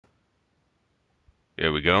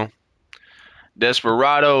Here we go.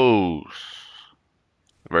 Desperados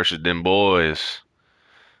versus them boys.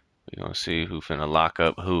 We're gonna see who finna lock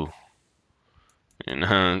up who. You know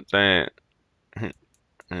what I'm saying?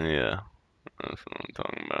 Yeah, that's what I'm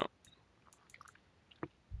talking about.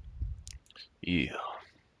 Yeah.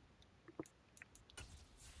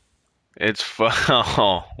 It's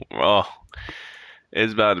oh,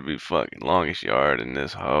 it's about to be fucking longest yard in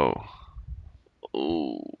this hole.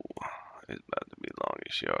 Ooh, it's about to be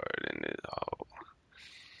longest yard in this hole.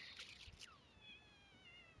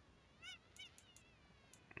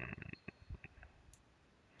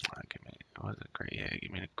 Give me, what's it, gray? Yeah,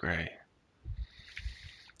 give me the gray.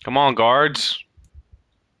 Come on, guards.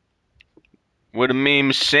 With a mean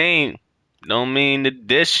machine. Don't mean to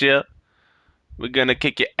dish ya. We're gonna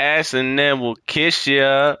kick your ass and then we'll kiss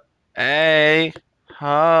ya. Hey,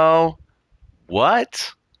 ho.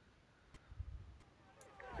 What?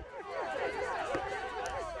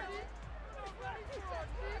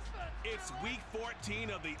 It's week 14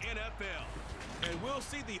 of the NFL, and we'll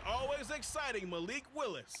see the always exciting Malik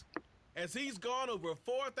Willis as he's gone over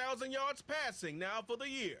 4,000 yards passing now for the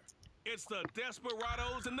year. It's the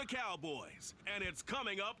Desperados and the Cowboys, and it's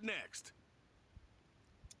coming up next.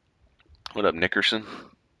 What up, Nickerson?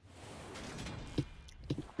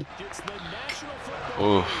 It's the National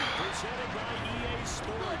Football Oof. League presented by EA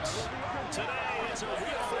Sports. Today is a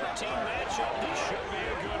week 14 matchup that should be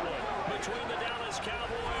a good one between the Dallas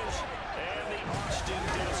Cowboys and the Austin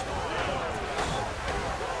Desperados.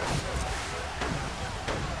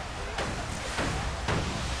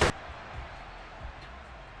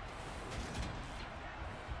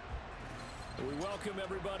 We welcome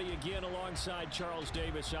everybody again alongside Charles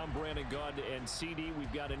Davis. I'm Brandon Gunn, and CD,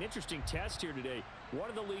 we've got an interesting test here today. One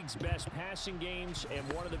of the league's best passing games and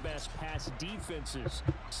one of the best pass defenses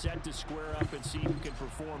set to square up and see who can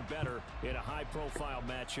perform better in a high-profile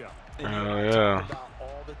matchup. Oh, yeah. About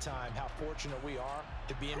all the time how fortunate we are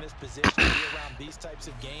to be in this position, to be around these types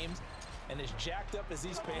of games. And as jacked up as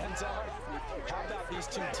these fans are, how about these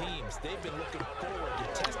two teams? They've been looking forward to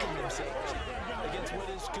testing themselves against what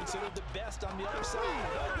is considered the best on the other side.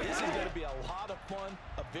 This is going to be a lot of fun,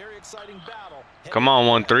 a very exciting battle. Come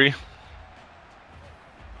on, 1-3.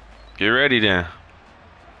 Get ready then.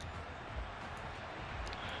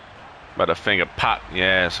 About to finger pop, you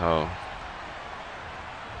asshole.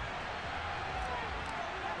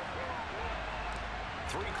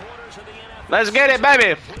 Let's get it,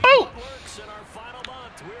 baby. Woo!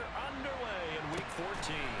 We're underway in week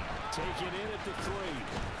 14. Take it in at the 3.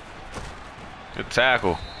 Good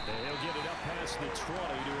tackle. And he'll get it up past the 20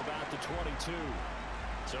 to about the 22.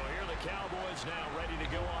 So here are the Cowboys now ready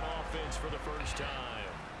to go on offense for the first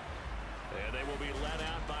time. And they will be led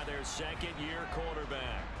out by their second-year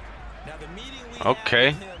quarterback. Now the meeting we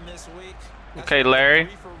Okay. had with him this week, Okay, Larry.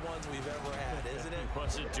 3 for 1s we've ever had, isn't it?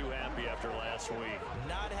 Wasn't too happy after last week.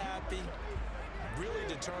 Not happy. Really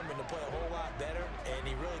determined to play a whole lot better, and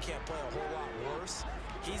he really can't play a whole lot worse.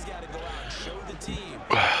 He's got to go out and show the team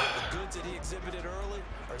that the goods that he exhibited early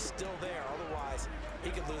are still there. Otherwise,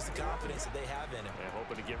 he could lose the confidence that they have in him. They're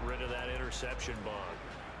hoping to get rid of that interception bug.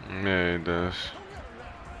 Yeah, he does.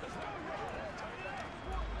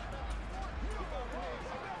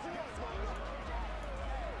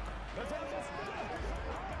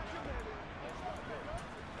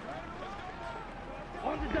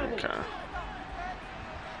 Okay.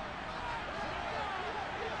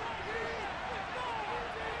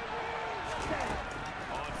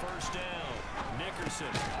 On first down, Nickerson.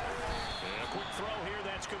 And a quick throw here,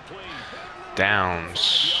 that's complete. Downs.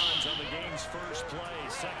 5 yards on the game's first play,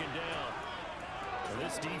 second down. Well,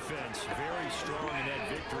 this defense very strong in that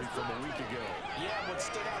victory from a week ago. Yeah, what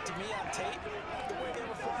stood out to me on tape, the way they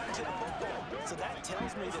were flying to the football. So that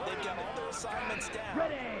tells me that they've got all their assignments down,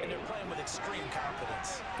 and they're playing with extreme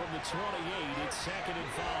confidence. From the 28, it's 2nd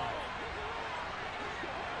and 5.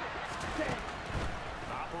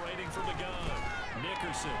 Operating from the gun,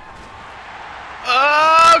 Nickerson.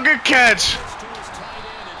 Oh, good catch. Gets to his tight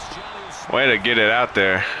end, it's Johnny. Way to get it out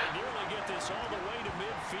there. Nearly get this all the way to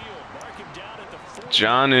midfield. Mark him down at the 40.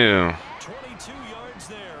 Janu. 22 yards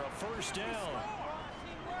there, a first down.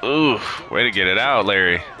 Ooh, way to get it out,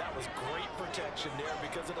 Larry. That was great protection there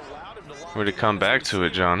because it allowed him to lock Way to come back to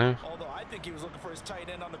it, Janu. Although I think he was looking for his tight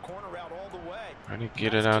end on the corner route all the way. Way to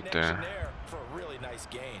get it out connection there. For a really nice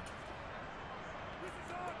gain.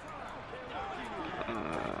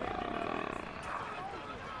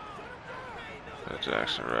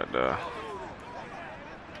 Jackson right there.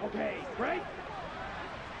 Okay, right?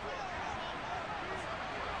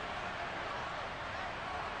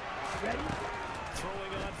 Ready?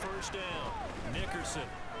 Throwing on first down, Nickerson.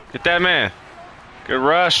 Get that man. Good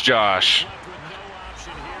rush, Josh.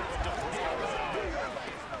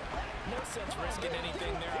 No sense risking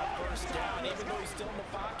anything there on first down. Even though he's still in the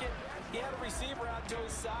pocket, he had a receiver out to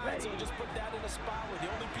his side, so he just put that in a spot where the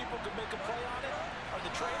only people who can make a play on it are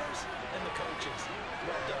the trainers and the coaches.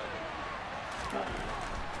 Well done.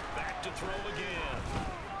 Back to throw again.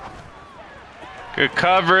 Good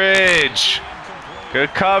coverage.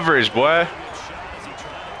 Good coverage, boy.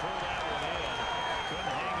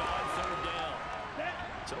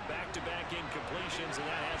 So back-to-back incompletions, and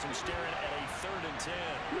that has him staring at a 3rd and 10.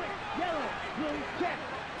 Yellow, blue,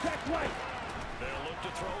 check white. They'll look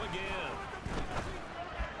to throw again.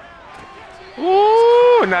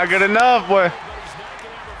 Ooh, not good enough, boy.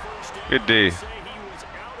 Good D. He was out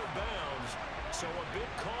of bounds, so a big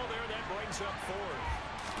call there that brings up 4th.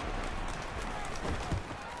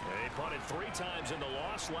 They punted 3 times in the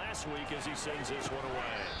loss last week as he sends this one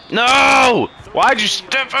away. No! Why'd you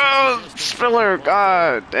step out, Spiller?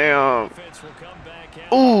 God damn. Defense will come back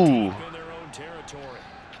out Ooh. deep in their own territory.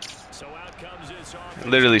 So out comes his offense.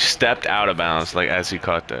 Literally stepped out of bounds, like as he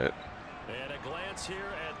caught that. And a glance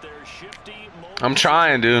here at their shifty I'm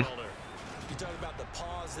trying, dude. You talk about the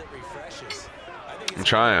pause that refreshes. I think it's I'm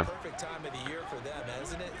trying. the perfect time of the year for them,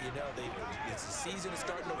 isn't it? You know, it's the season is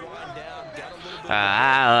starting to wind down. Got a little bit of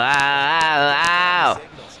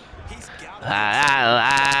signals. He's got a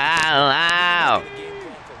game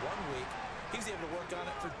plan for 1 week. He's able to work on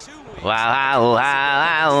it for 2 weeks.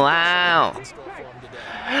 In store for him today.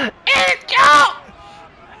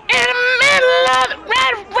 In the middle of the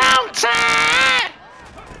right wrong time.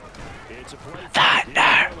 It's a play for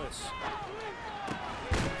Thunder. Willis.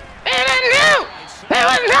 And I knew there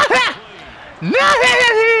was nothing. Nothing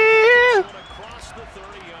to do. Across the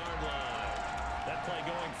 30-yard line. That play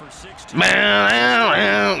going for 16. Bow,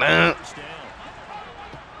 First down.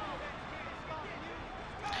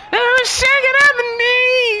 I was shaking up the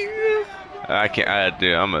knees. I can't.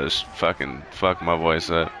 Dude, I'm gonna fucking fuck my voice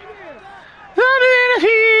up.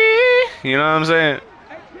 You know what I'm saying?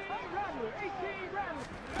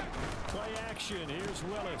 Play action. Here's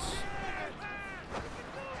Willis.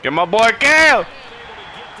 Get my boy Kale.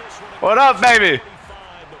 What up, baby? 5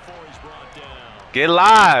 before he's brought down. Get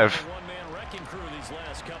live. One-man wrecking crew these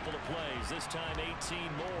last couple of plays. This time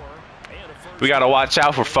 18 more. And a first We gotta watch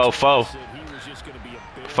out for Fofo. he was just going to be a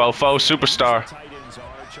big Fofo superstar. tight ends are,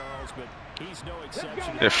 Charles, but he's no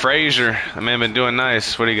exception. Yeah, Frazier. That man been doing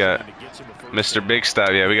nice. What do you got? Mr. Big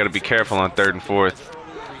Stop. Yeah, we gotta be careful on 3rd and 4th.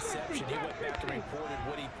 Earlier reception, he went back and reported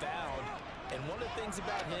what he found. And one of the things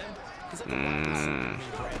about him is like a wide receiver to me,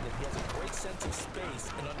 Brandon. He has a great sense of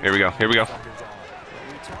space. And Here we go. Here we go. We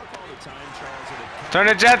talk all the time, Charles, that it Turn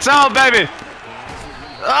the Jets on, baby.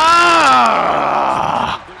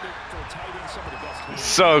 Ah! for tight ends, some of the best hands.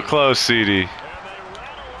 So close, CD. And they rattle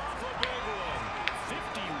off a big one.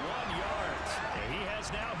 51 yards. And he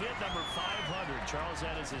has now hit number 500. Charles,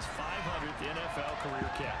 that is his 500th NFL career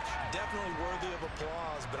catch. Definitely worthy of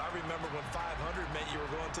applause, but I remember when 500 meant you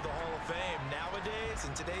were going to the Hall of Fame. Nowadays,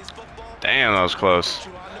 in today's football, Damn, that was close. put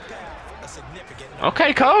you on the path. A significant number.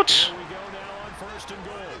 Okay, coach. Here we go now on 1st and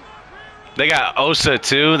goal. They got Osa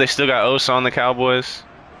too. They still got Osa on the Cowboys.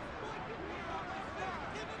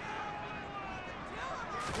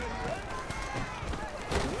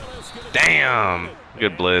 Damn.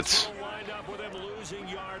 Good blitz. Lined up with him losing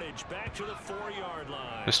yardage. Back to the 4-yard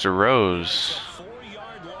line. Mr. Rose. A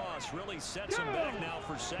 4-yard loss really sets him back now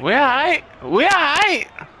for second. We alright. We alright.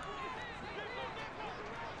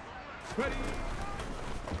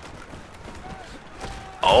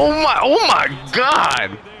 Oh my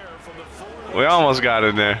God. We almost got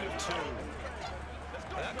in there.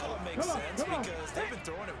 That call makes sense because they've been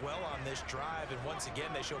throwing it well on this drive, and once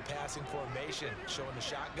again they show passing formation, showing the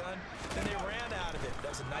shotgun, and they ran out of it. That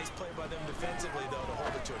was a nice play by them defensively, though, to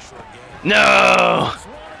hold it to a short game. No.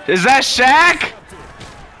 Is that Shaq?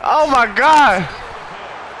 Oh my God.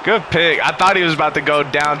 Good pick. I thought he was about to go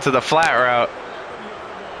down to the flat route.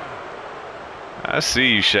 I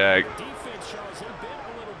see you, Shaq. Defense, Charles, they bit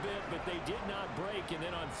a little bit, but they did not break. And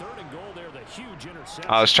then on 3rd and goal there, the huge interception.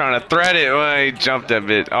 I was trying to thread it when he jumped a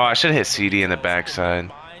bit. Oh, I should have hit CD in the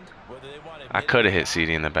backside. I could have hit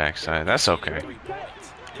CD in the backside. That's okay.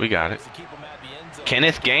 We got it.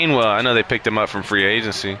 Kenneth Gainwell. I know they picked him up from free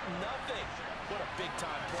agency. What a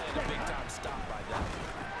big-time play and a big-time stop by them.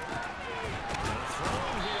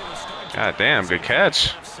 God damn, good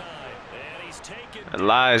catch. And he's taken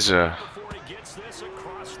Elijah. before he gets this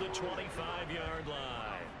across the 25-yard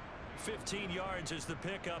line. 15 yards is the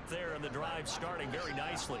pickup there, and the drive starting very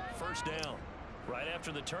nicely. First down. Right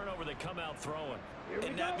after the turnover, they come out throwing.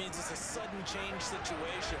 And that means it's a sudden change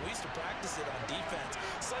situation. We used to practice it on defense.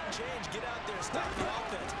 Sudden change change, get out there, stop the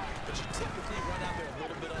offense. But you typically run out there a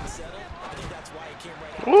little bit unsettled. I think that's why he came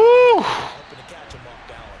right out Woo! hoping to catch him off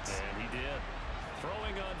balance. And he did.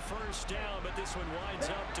 Throwing on first down, but this one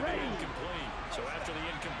winds up to be incomplete. So after the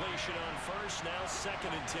incompletion on first, now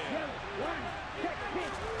 2nd and 10.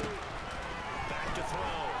 Back to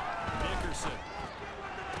throw. Nickerson.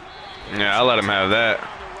 Yeah, I'll let him have that.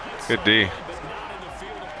 Good D. But not in the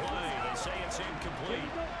field of play. They say it's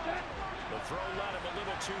incomplete. The throw led him a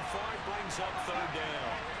little too far. It brings up 3rd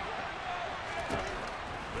down.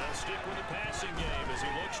 They'll stick with the passing game as he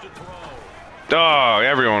looks to throw. Oh,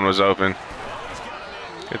 everyone was open.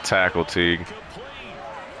 Good tackle, Teague.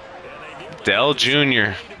 Dell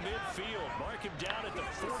Jr.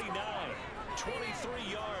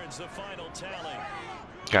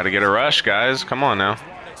 Got to get a rush, guys. Come on now.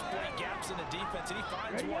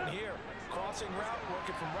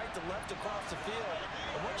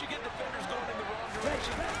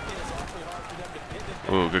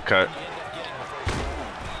 Ooh, good cut. Pretty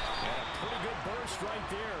good burst right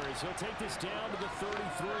there as he'll take this down to the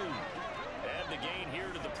 33. Add the gain here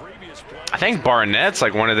to the previous play. I think Barnett's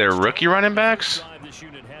like one of their rookie running backs. This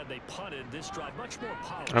unit had they punted this drive much more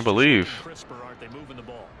polished. I believe. Crisper, aren't they moving the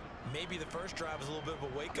ball? Maybe the first drive was a little bit of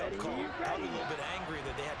a wake-up call. Probably a little bit angry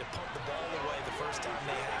that they had to punt the ball away the first time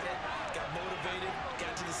they had it. Got motivated,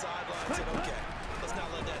 got to the sideline, said, okay, let's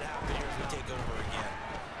not let that happen here as we take over again.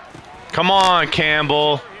 Come on,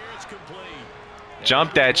 Campbell.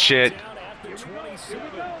 Jump that shit.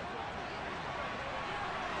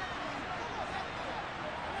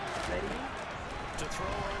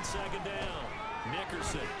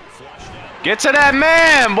 Get to that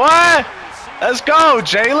man, boy. Let's go,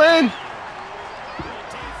 Jalen.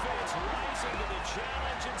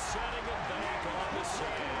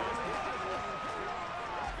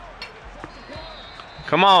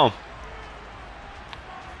 Come on.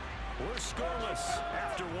 We're scoreless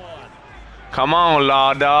after 1. Come on,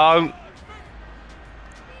 Law Dog.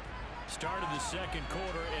 Start of the 2nd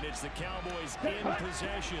quarter, and it's the Cowboys in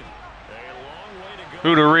possession. A long way to go.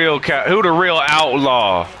 Who the real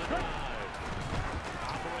outlaw?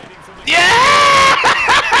 Yeah!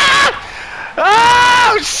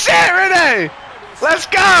 Oh shit, Renee! Let's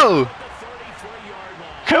go!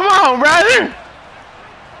 Come on, brother!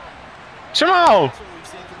 Come on!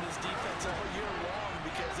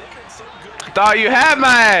 Thought you had my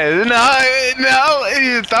ass. No,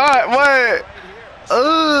 you thought what?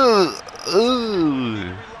 Ooh.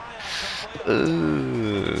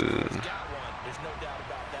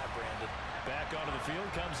 Back onto the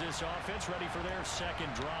field comes this offense, ready for their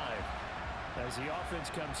 2nd drive. As the offense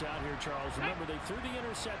comes out here, Charles, remember they threw the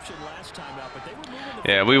interception last time out, but they were moving the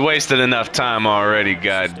Yeah, we wasted enough time already,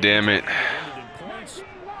 god damn it.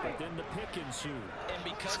 But then the pick ensued.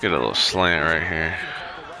 Let's get a little slant right here.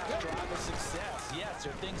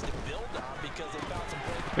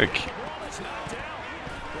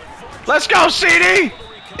 Let's go, CD!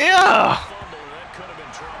 Yeah!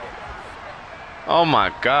 Oh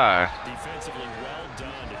my god. Defensively well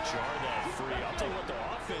done to jar that free. I'll tell you what, though,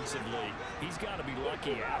 offensively, he's got to be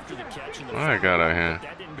lucky after the catch in the What I got out here?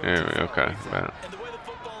 Anyway, okay. Bad. And the way the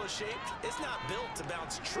football is shaped, it's not built to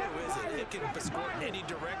bounce true, is it? It can squirt in any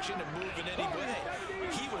direction and move in any way.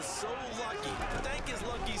 He was so lucky. Thank his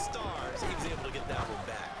lucky stars, he was able to get that one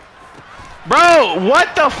back. Bro,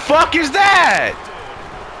 what the fuck is that?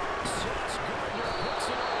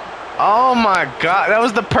 Oh my god, that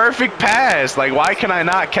was the perfect pass. Like, why can I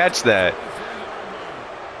not catch that?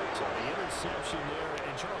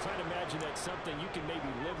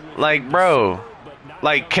 Like, bro,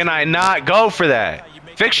 like, can I not go for that?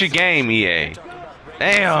 Fix your game, EA.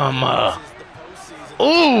 Damn.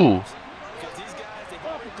 Ooh.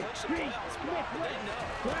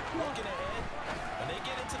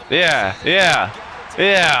 Yeah.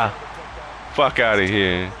 Fuck out of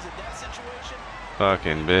here.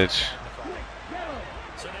 Fucking bitch.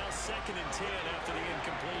 So now 2nd and 10 after the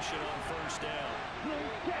incompletion on first down.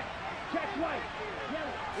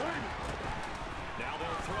 Now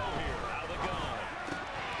they'll throw here out of the gun.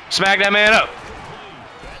 Smack that man up.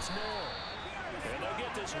 That's more. And they'll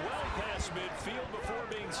get this well past midfield before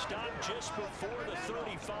being stopped just before the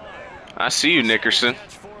 35. I see you, Nickerson.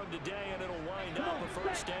 Catch for him today, and it'll wind up a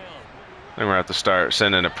first down. I think we're gonna have to start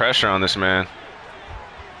sending the pressure on this man.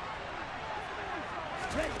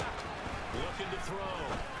 Looking to throw.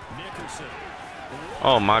 Nickerson.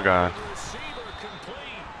 Oh my god. Receiver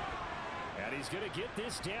complete. And he's going to get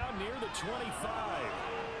this down near the 25.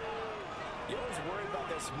 You always worry about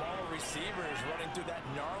that small receivers running through that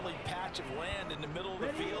gnarly patch of land in the middle of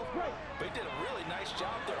the field. But he did a really nice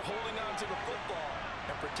job there holding on to the football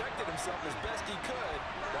and protected himself as best he could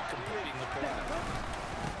while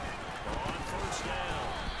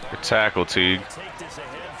Good tackle, Teague. Take this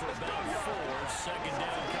ahead for about 4. Second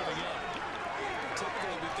down coming up.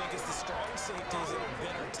 Typically, we think it's the strong safeties that are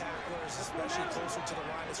better tacklers, especially closer to the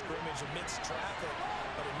line of scrimmage amidst traffic.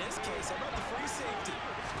 But in this case, how about the free safety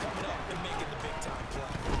coming up and making the big-time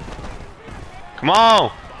play? Come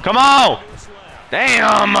on! Come on!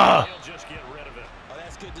 Damn! They'll just get rid of it. Oh,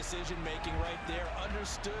 that's good decision-making right there.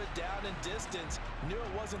 Understood down and distance. Knew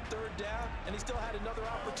it wasn't third down, and he still had another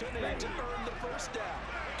opportunity to earn the first down.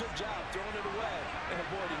 Good job throwing it away and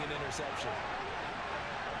avoiding an interception.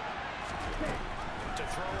 To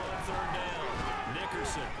throw on third down,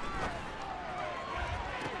 Nickerson.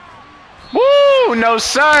 Woo! No,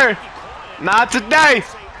 sir! Not today!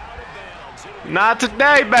 Not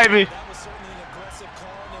today, baby! That was certainly an aggressive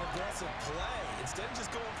call and an aggressive play. Instead of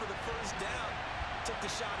just going for the first down, took the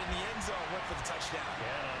shot in the end zone, went for the touchdown.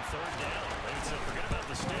 And on third down, they said forget about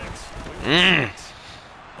the sticks.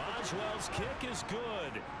 Boswell's kick is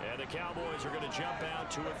good. And the Cowboys are going to jump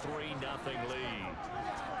out to a 3-0 lead.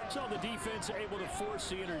 So the defense able to force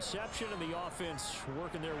the interception, and the offense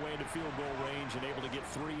working their way into field goal range and able to get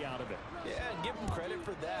 3 out of it. Yeah, and give them credit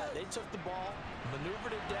for that. They took the ball,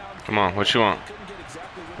 maneuvered it down. Come on, what you want?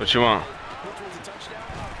 What you want? Which was a touchdown.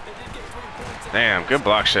 They did get 3 points. Damn, good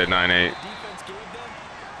block shed, 9-8. Defense gave them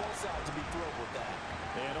both sides to be thrilled with that.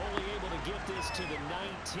 And only able to get this to the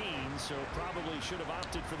 19, so probably should have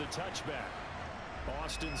opted for the touchback.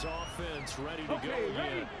 Boston's offense ready to go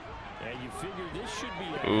again. And you figure this should be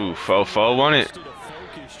a Ooh, 4-4 won it.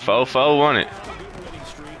 4-4 won it.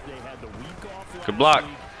 Good block.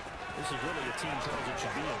 This is really a team that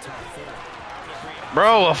should be in top 4.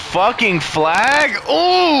 Bro, a fucking flag?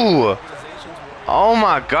 Ooh! Oh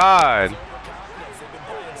my god.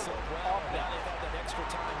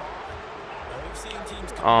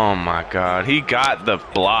 Oh my god. He got the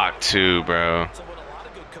block too, bro. So what a lot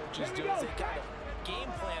of good coaches do is they kind of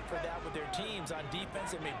game plan for that with their teams. On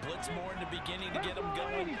defense, they may blitz more in the beginning to get them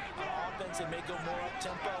going. On offense, they may go more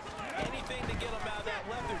up-tempo. Anything to get them out of that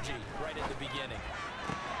lethargy right at the beginning.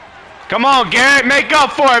 Come on, Garrett. Make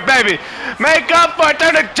up for it, baby. Make up for it.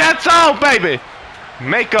 Turn the Jets on, baby.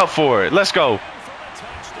 Make up for it. Let's go. His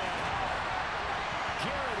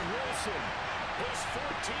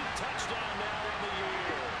 14th touchdown now in the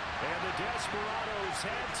year. And the Desperados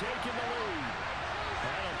have taken the lead.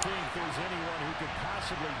 I don't think there's anyone who could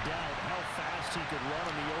possibly doubt how fast he could run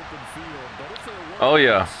in the open field. But if there were, Oh,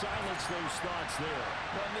 yeah. silence those thoughts there.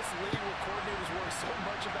 Well, in this league where coordinators work so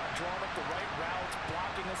much about drawing up the right routes,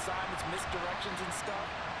 blocking assignments, misdirections and stuff,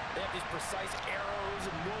 they have these precise arrows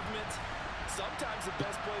and movements. Sometimes the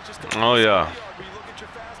best play is just to Oh, yeah. where you look at your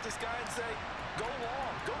fastest guy and say, go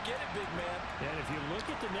long, go get it, big man. And if you look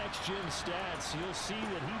at the next gen stats, you'll see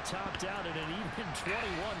that he topped out at an even 21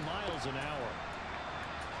 miles an hour.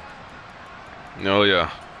 Oh,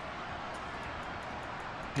 yeah.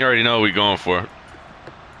 You already know what we going for.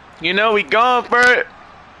 You know we going for it.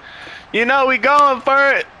 You know we going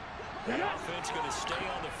for it. The offense going to stay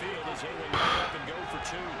on the field as they will line up and go for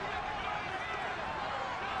 2.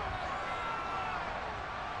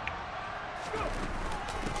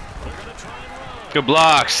 They're going to try and run. Good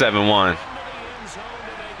block, 7-1.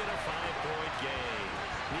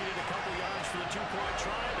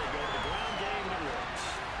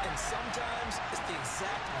 And sometimes it's the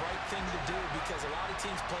exact right thing to do because a lot of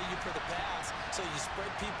teams play you for the pass. So you spread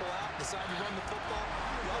people out, decide to run the football.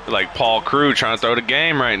 Like Paul Crew trying to throw the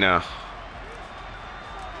game right now.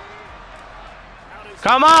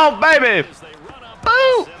 Come on, baby.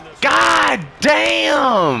 Boo! God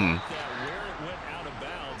damn.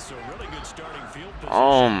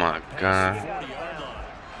 Oh my god.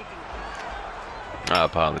 I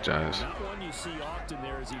apologize.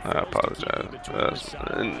 I apologize.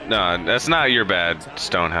 No, that's not your bad,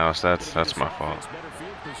 Stonehouse. That's my fault.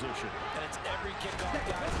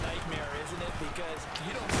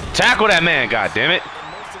 Tackle that man, god damn it.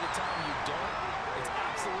 Most of the time you don't. It's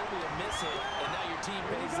absolutely a miss hit, and now your team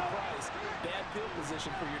pays the price. Bad field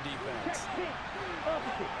position for your defense.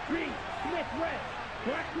 Opposite. Green. Smith red.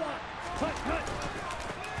 Black block. Cut, cut.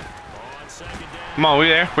 Come on,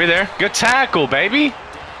 we there. Good tackle, baby.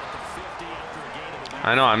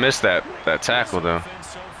 I know I missed that tackle though.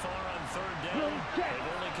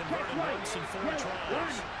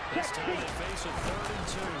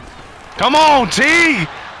 Come on, T.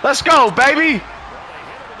 Let's go, baby.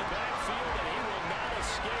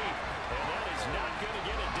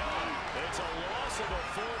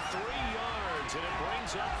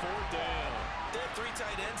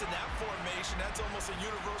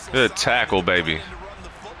 Good tackle, baby.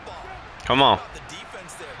 Come on.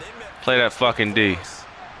 Play that fucking D.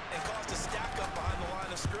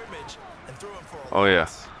 Oh, yeah.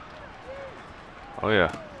 Oh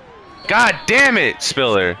yeah. God damn it,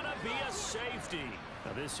 Spiller.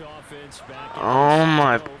 Oh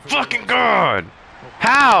my fucking god.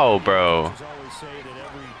 How, bro?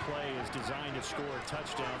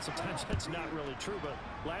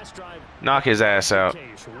 Knock his ass out.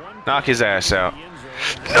 Knock his ass out.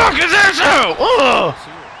 Knock his ass out! Ugh!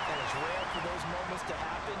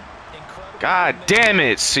 God damn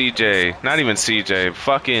it, CJ. Not even CJ.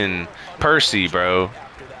 Fucking Percy, bro.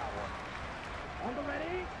 Oh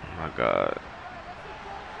my god.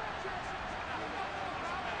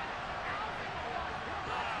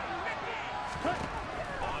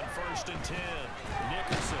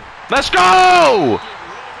 Let's go!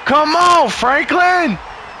 Come on, Franklin!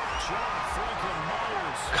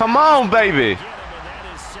 Come on, baby!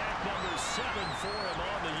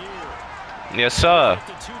 Yes, sir.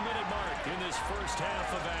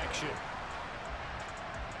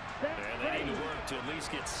 To at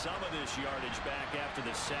least get some of this yardage back after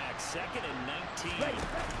the sack. 2nd and 19.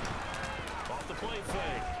 Off the play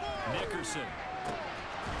fake. Nickerson.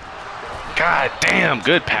 God damn,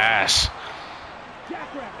 good pass. And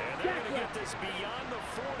they're going to get this beyond the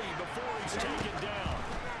 40 before he's taken down.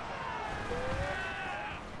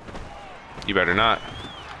 You better not.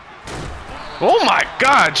 Oh my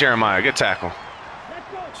God, Jeremiah, good tackle.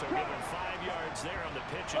 So give him 5 yards there on the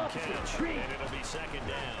pitch and catch. And it'll be 2nd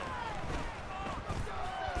down.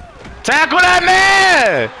 Tackle that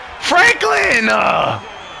man! Franklin!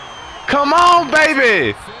 Come on,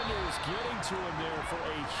 baby!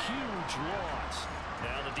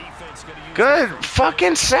 Good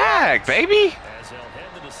fucking sack, baby! As they'll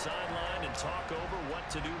head to the sideline and talk over what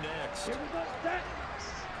to do next. On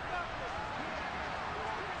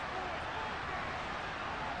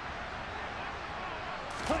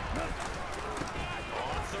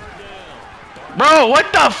 3rd down. Bro,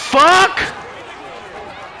 what the fuck?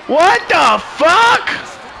 What the fuck?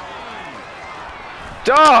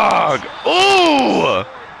 Dog! Ooh!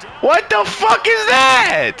 What the fuck is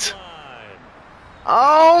that?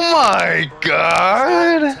 Oh my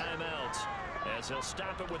God! As they'll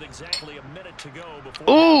stop it with exactly a minute to go before.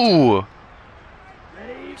 Ooh!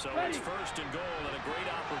 So it's 1st and goal and a great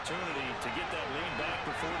opportunity to get that lead back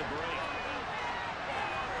before the break.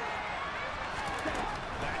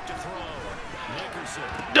 Back to throw. Nickerson.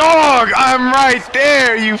 Dog, I'm right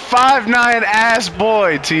there, you 5'9" ass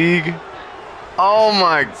boy, Teague. Oh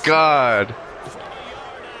my God. And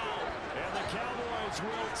the Cowboys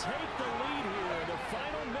will take the lead here in the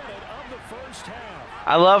final minute of the 1st half.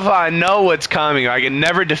 I love how I know what's coming. I can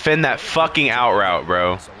never defend that fucking out route,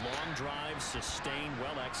 bro. It's a long drive, sustained,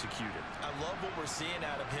 well executed. I love what we're seeing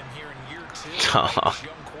out of him here in year 2. Dog. This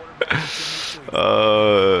young quarterback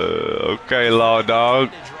Okay, Law Dog.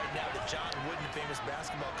 right now that John Wooden, famous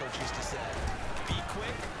basketball coach, used to say. Be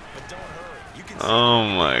quick, but don't hurry. You can see Oh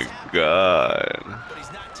my God. but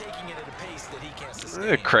he's not taking it at a pace that he can't What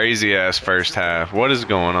sustain. a crazy ass first half. What is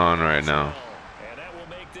going on right now? And that will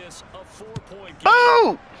make this a 4-point game.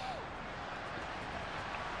 Oh!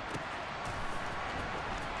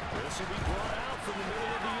 This will be brought out from the middle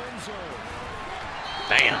of the end zone.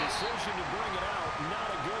 Damn. Decision to bring it out, not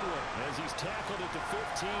a good one, as he's tackled at the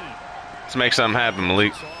 15. Let's make something happen,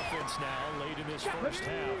 Malik. This offense now late in this 1st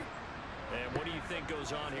half. And what do you think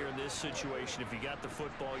goes on here in this situation? If you got the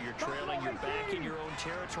football, you're trailing, you're back in your own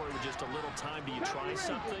territory with just a little time. Do you try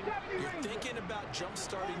something? You're thinking about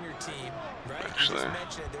jump-starting your team, right? Actually. You just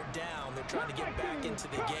mentioned it. They're down. They're trying to get back into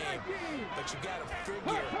the game. But you got to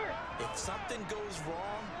figure, if something goes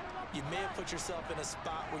wrong, you may have put yourself in a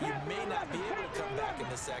spot where you may not be able to come back in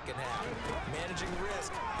the 2nd half. Managing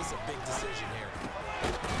risk is a big decision here.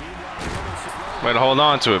 Way to hold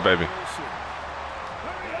on to it, baby.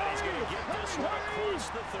 He's going to get this one across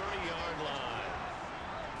the 30-yard line.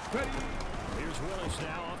 Here's Willis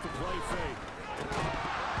now off the play fake.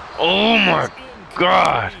 Oh my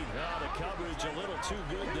God. The coverage a little too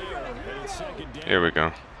good there. And it's 2nd down. Here we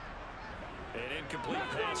go. An incomplete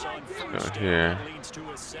pass on 1st Go down here. leads to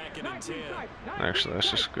a 2nd and 10. Actually, let's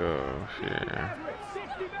just go here.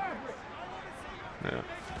 Yeah.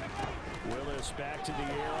 Willis back to the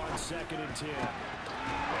air on 2nd and 10.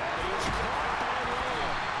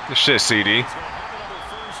 Good shit, CD. He's going to have another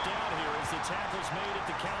 1st down here as the tackle's made at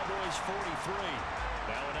the Cowboys 43.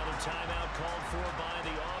 Now another timeout called for by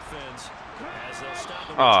the offense as they'll stop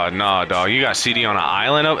it. Oh, no, dog. You got CD on an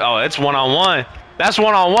island? Oh, it's one-on-one. That's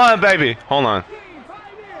one-on-one, baby. Hold on.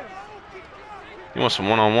 You want some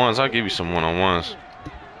one-on-ones? I'll give you some one-on-ones.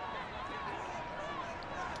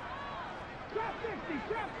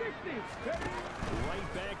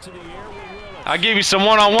 Right back to the air with Willis. I'll give you some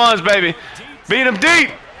one-on-ones, baby. Beat him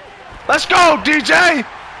deep. Let's go, DJ.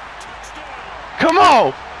 Come on!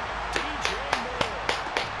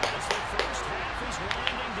 As the first half is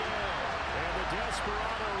winding down, and the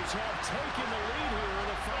Desperados have taken the lead here in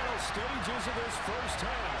the final stages of this first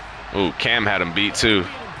half. Ooh, Cam had him beat too. An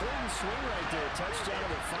important swing right there. Touchdown in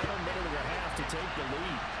the final minute of the half to take the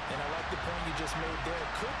lead. And I like the point you just made there.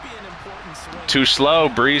 Could be an important swing. Too slow,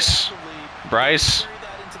 Bryce. Carry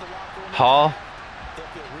that into the locker room. Hall. They'll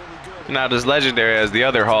feel really good. Not as legendary as the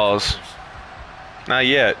other Halls. Not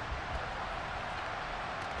yet.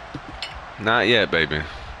 Not yet, baby. Now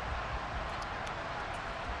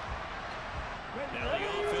the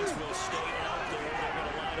offense will stay out there. They're going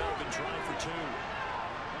to line up and try for two.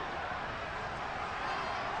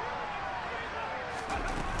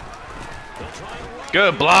 They'll try and run.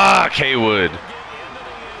 Good block, Haywood. Get into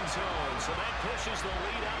the end zone, so that pushes the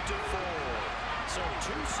lead out to 4. So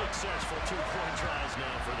 2 successful two-point tries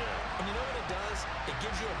now for them. And you know what it does? It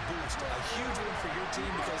gives you a boost, a huge win for your team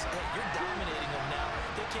because, hey, you're dominating them now.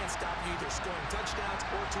 They can't stop you either scoring touchdowns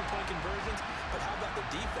or two-point conversions. But how about the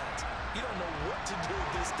defense? You don't know what to do at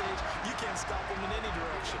this stage. You can't stop them in any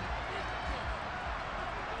direction.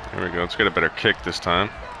 There we go. Let's get a better kick this time.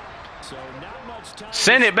 So not much time.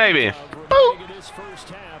 Send it, baby. Boop. This first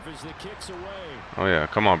half as the kicks away. Oh, yeah.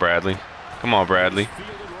 Come on, Bradley. Come on, Bradley.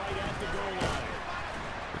 Fielded right at the goal line.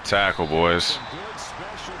 Good tackle, boys. Some good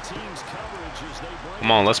special teams coverage as they bring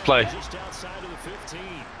Come on, let's play. just outside of the 15.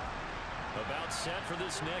 About set for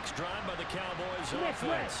this next drive by the Cowboys Smith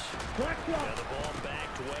red. offense. Black Now clock. the ball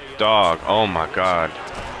backed way up. Dog. Oh, my God.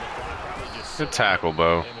 Just Good tackle,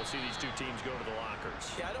 Bo. and we'll see these two teams go to the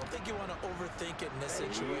lockers. Yeah, I don't think you want to overthink it in this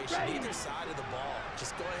situation. Either side of the ball.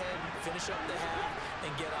 Just go ahead and finish up the half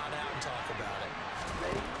and get on out and talk about it.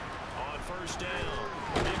 On first down,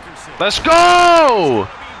 Dickerson. Let's go!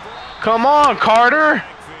 Come on, Carter.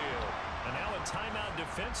 Backfield. And now a timeout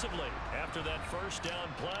defensively after that first down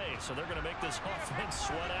play. So they're going to make this offense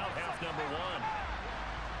sweat out half number 1.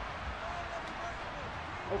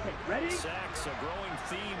 Okay, ready? Sacks, a growing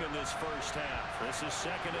theme in this first half. This is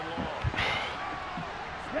second and long.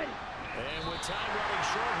 Ready. And with time running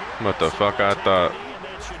short here. What the fuck I thought? And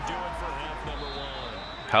that should do it for half number 1.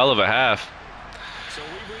 Hell of a half. So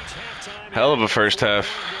we've reached halftime. Hell of a first half.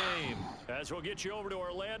 Game. As we'll get you over to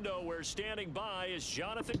Orlando, where standing by is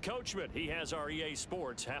Jonathan Coachman. He has our EA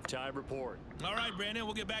Sports halftime report. All right, Brandon,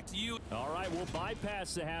 we'll get back to you. All right, we'll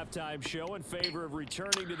bypass the halftime show in favor of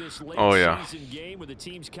returning to this late season game with the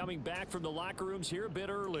teams coming back from the locker rooms here a bit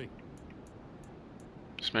early.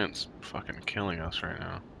 This man's fucking killing us right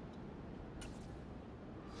now.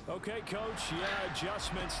 Okay, Coach,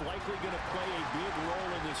 adjustments likely going to play a big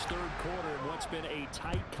role in this third quarter in what's been a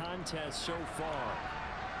tight contest so far.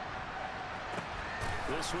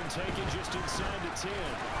 This one taken just inside the 10.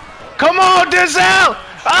 Come on, Denzel!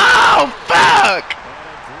 Oh, fuck!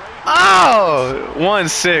 Oh,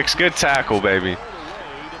 1-6. Good tackle, baby.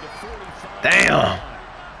 Damn.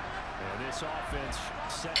 And this offense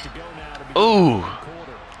set to go now to begin Ooh. the third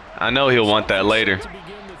quarter. I know he'll want that later. To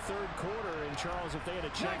begin the third quarter, and Charles, if they had a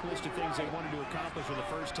checklist of things they wanted to accomplish in the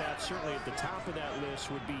first half, certainly at the top of that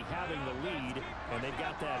list would be having the lead, and they've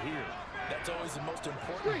got that here. That's always the most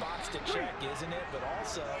important box to check, isn't it? But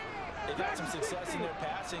also, they've had some success in their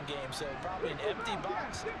passing game, so probably an empty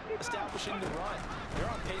box establishing the run. They're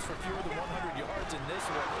on pace for fewer than 100 yards in this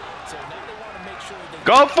one, so now they want to make sure they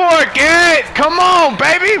Go for it, Garrett! Come on,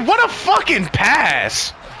 baby! What a fucking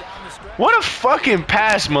pass! down the stretch. What a fucking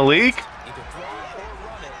pass, Malik! Either throw it or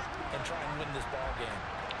run it and try and win this ball game.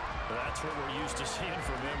 Well, that's what we're used to seeing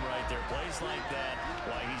from him right there. Plays like that,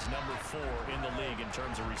 why he's number 4 in the league in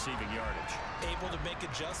terms of receiving yardage. Able to make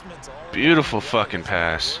adjustments all Beautiful along the way. fucking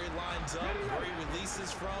pass. Where he lines up, where he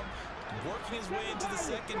releases from, working his way into the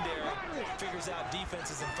secondary, figures out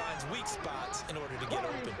defenses and finds weak spots in order to get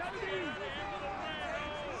open.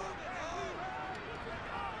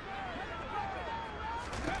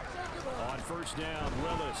 On first down,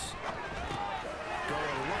 Willis.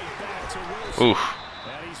 Going right back to Wilson. Oof.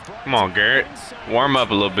 And he's brought Come on, to Garrett. inside Warm up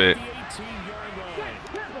a little bit. the 18-yard line.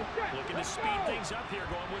 Looking to speed things up here,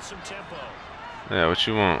 going with some tempo. Yeah, what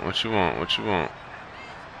you want? What you want? What you want?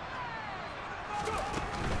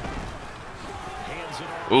 Hands it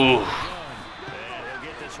off. Ooh. And he'll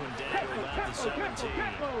get this one down to about the 17.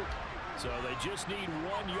 So they just need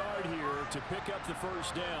 1 yard here to pick up the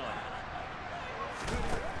first down.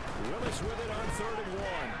 Willis with it on 3rd and 1.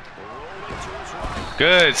 Rolling to his right.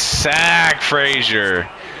 Good sack, Frazier.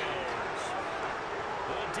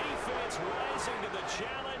 The defense rising to the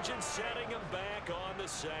challenge and setting him back on the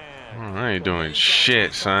sand. I ain't doing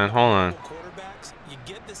shit, son. Hold on. Quarterbacks, you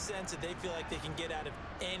get the sense that they feel like they can get out of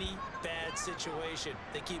any any bad situation.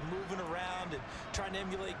 They keep moving around and trying to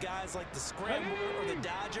emulate guys like the Scrambler or the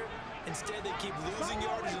Dodger. Instead, they keep losing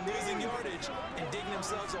yardage and digging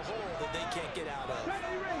themselves a hole that they can't get out of.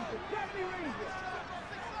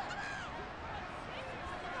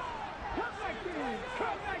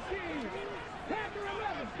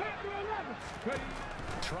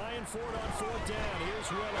 Trying for it on 4th down.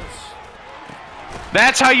 Here's Willis.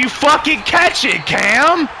 That's how you fucking catch it,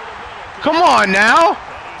 Cam. Come on now. And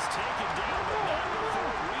he's taken down, but not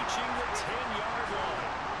before reaching the 10-yard line.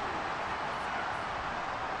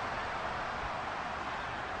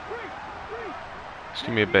 Just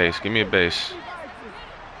give me a base. Give me a base.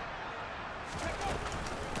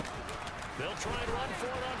 They'll try and run for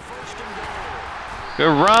it on 1st and goal.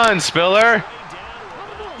 Good run, Spiller.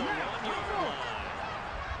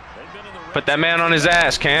 Put that man on his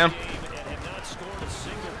ass, Cam.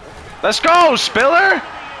 Let's go, Spiller.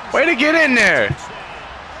 Way to get in there. His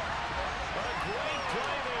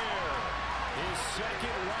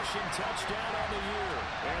second rushing touchdown on the year.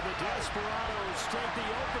 And the Desperados take the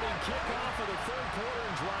opening kickoff of the 3rd quarter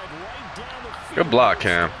and drive right down the field. Good block,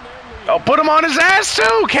 Cam. Oh, put him on his ass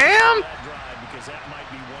too, Cam. Because that might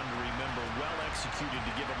be one to remember. Well executed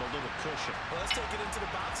to give him a little cushion. Well, let's take it into the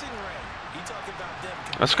boxing ring. You talk about them.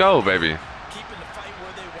 Let's go, baby. Keeping the fight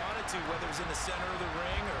where they wanted to, whether it was in the center of the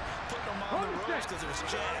ring or putting them on the ropes because it was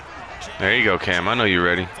jab. There you go, Cam. I know you're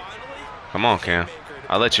ready. Come on, Cam.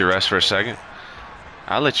 I'll let you rest for a second.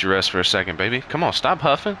 I'll let you rest for a second, baby. Come on, stop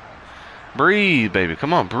huffing. Breathe, baby.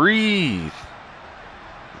 Come on, breathe.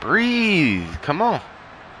 Breathe. Come on.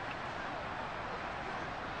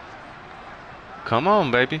 Come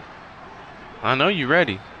on, baby. I know you're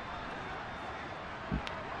ready.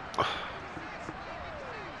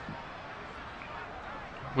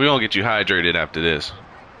 We're gonna get you hydrated after this.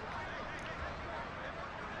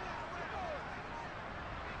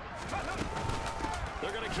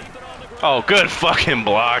 Oh, good fucking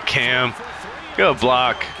block, Cam. Good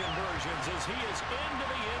block. So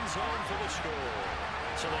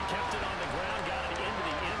they kept it on the ground, got it into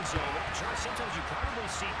the end zone. Sometimes you probably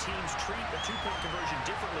see teams treat a 2-point conversion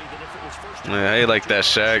differently than if it was first. Yeah, I like that,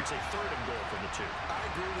 Shaq. I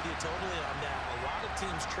agree with you totally on that. A lot of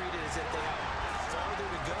teams treat it as if they have farther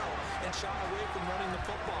to go and shy away from running the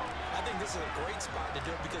football. I think this is a great spot to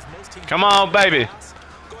do it because most teams. Come on, baby.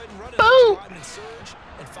 Go ahead and run it. Boom. And surge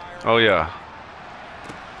and fire. Oh yeah.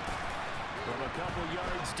 From a couple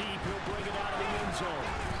yards deep, he'll bring it out of the end zone.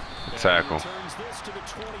 Tackle. Turns this to the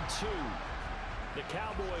 22. The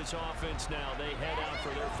Cowboys offense now, they head out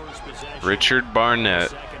for their first possession. Richard Barnett.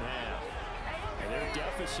 Second half. And their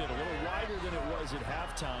deficit a little wider than it was at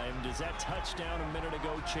halftime. Does that touchdown a minute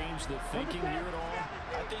ago change the thinking here at all?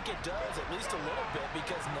 I think it does, at least a little bit,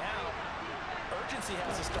 because now urgency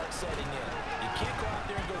has to start setting in. You can't go out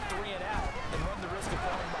there and go 3 and out and run the risk of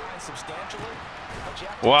falling behind substantially.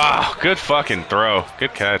 Wow, good fucking throw.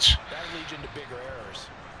 Good catch. That leads into bigger errors.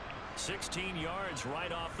 16 yards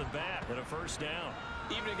right off the bat and a first down.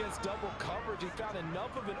 Even against double coverage, he found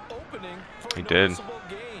enough of an opening for He a did. noticeable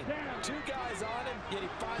gain. 2 guys on him, yet he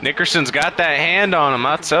finds Nickerson's got that hand on him,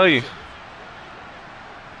 I'll tell you.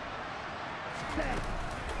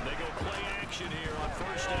 They go play action here on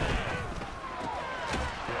first down.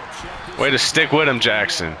 Way to stick with him,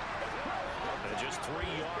 Jackson. And just 3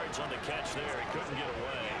 yards on the catch there. He couldn't get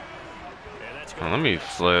away. And that's Let me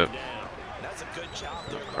flip. That's a good job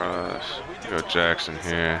there. Go Jackson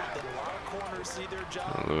here. A lot of corners see their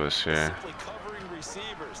job Lewis here. simply covering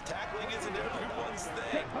receivers. Tackling isn't everyone's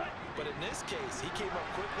thing, but in this case, he came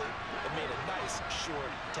up quickly and made a nice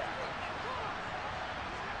short tackle.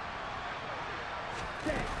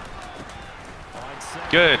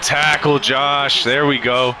 Good tackle, Josh. There we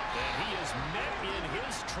go. And he is met in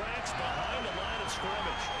his tracks behind the line of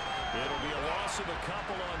scrimmage. It'll be a loss of a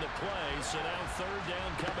couple on the play, so now 3rd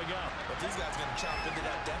down coming up. But these guys going to chop into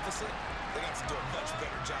that deficit. They got to do a much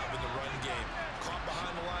better job in the run game. Caught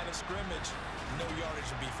behind the line of scrimmage, no yardage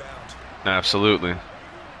to be found. Absolutely.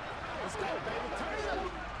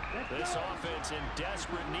 This offense in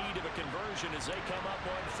desperate need of a conversion as they come up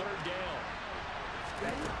on 3rd down.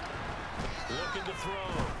 Looking to throw.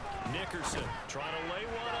 Nickerson trying to lay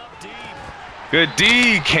one up deep. Good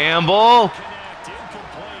D, Campbell. Connect,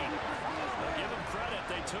 incomplete. Now give them credit,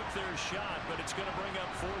 they took their shot, but it's going to bring up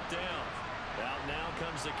 4th down. Out now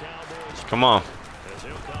comes the Cowboys. Come on. As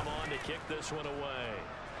he'll come on to kick this one away.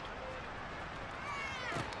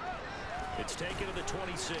 It's taken to the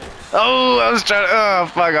 26. Oh, I was trying. Oh,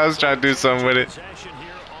 fuck. I was trying to do something with it. Possession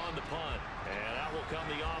here on the punt. And out will come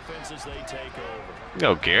the offense as they take over.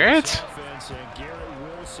 Yo, Garrett. Offense and Garrett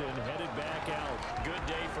Wilson headed back out. Good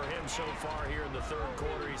day for him so far here in the 3rd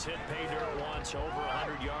quarter. He's He's hit pay dirt once, over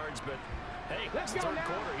 100 yards, but hey, it's the third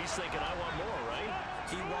quarter. He's thinking, I want more, right?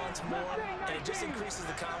 He wants more, and it just increases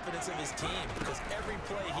the confidence of his team because every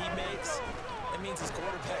play he makes, it means his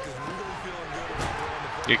quarterback is really feeling good about throwing the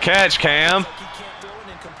football. Good catch, Cam. It's like he can't throw an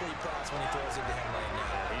incomplete pass when he throws it to him right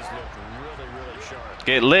now. He's looked really, really sharp.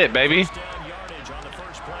 Get lit, baby. First down yardage on the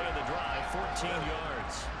first play of the drive, 14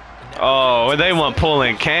 yards. Oh, they want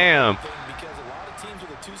pulling Cam. Because a lot of teams with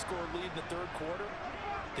a two-score lead in the third quarter,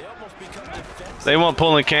 they almost become defensive. They want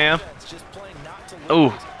pulling Cam. Just playing not to Ooh,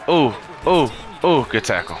 lose. ooh, ooh, ooh. Good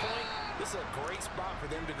tackle. This is a great spot for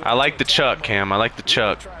them to go I like the chuck, Cam. I like the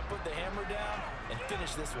chuck. try and put the hammer down and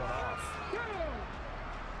finish this one off.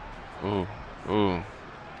 Ooh, ooh.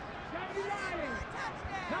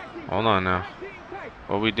 Hold on now.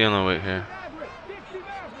 What are we dealing with here?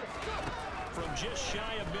 From just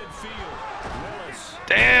shy of midfield, Willis.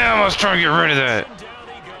 Damn, I was trying to get rid of that. Down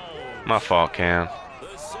he goes. My fault, Cam.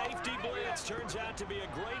 The safety blitz turns out to be a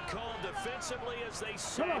great call defensively as they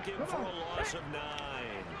sack him for a loss of 9.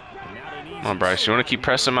 Come on, Bryce. You want to keep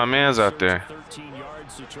pressing my mans out there? 13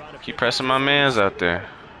 yards to try to Keep pressing my mans out there.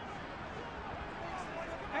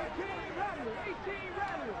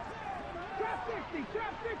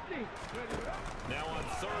 Now on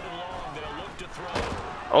 3rd and long, they'll look to throw.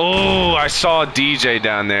 Oh, I saw DJ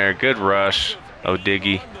down there. Good rush,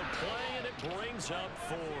 O'Diggy. On the play, and it brings up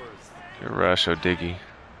 4th. Good rush, O'Diggy.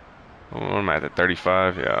 Oh, what am I at, the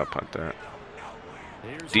 35? Yeah, I'll punt that.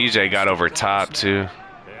 Here's DJ got over top, too.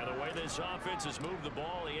 Yeah, the way this offense has moved the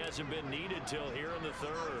ball, he hasn't been needed till here in the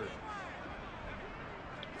 3rd.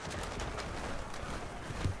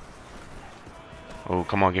 Oh,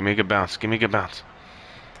 come on. Give me a good bounce. Give me a good bounce.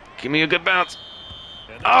 Give me a good bounce.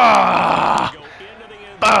 Ah!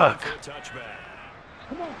 Fuck!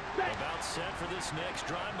 About set for this next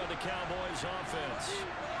drive by the Cowboys offense.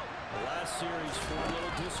 The last series, 4 a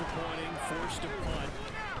little disappointing, forced a punt.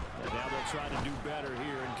 And now they'll try to do better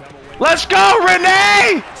here and come away. Let's go,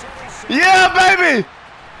 Renee! Yeah, baby!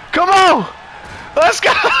 Come on! Let's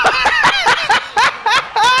go!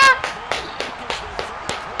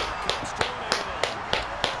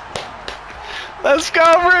 Let's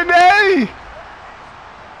go, Renee!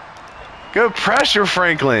 Good pressure,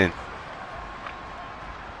 Franklin.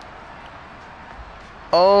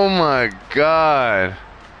 Oh my God.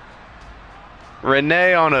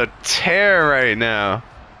 Renee on a tear right now.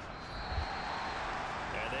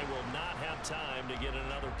 And they will not have time to get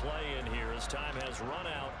another play in here as time has run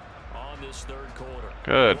out on this 3rd quarter.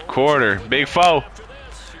 Good quarter. Big foe.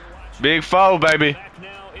 Big foe, baby. Back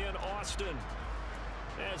now in Austin,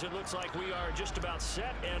 as it looks like we are just about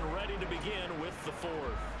set and ready to begin with the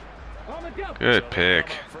 4th. Good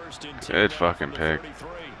pick. Good fucking pick.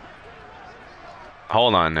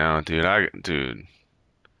 Hold on now, dude. I've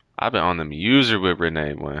been on them user with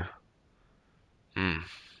Renee, boy.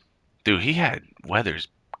 Dude, he had Weathers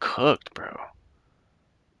cooked, bro.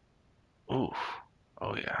 Oof.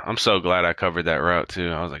 Oh yeah. I'm so glad I covered that route too.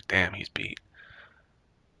 I was like, damn, he's beat.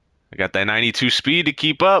 I got that 92 speed to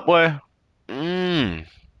keep up, boy.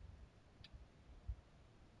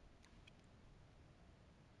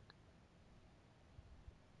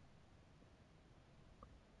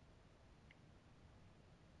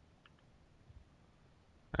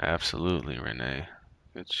 Absolutely, Renee.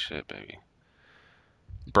 Good shit, baby.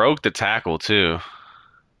 Broke the tackle, too.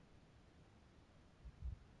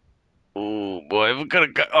 Ooh, boy. We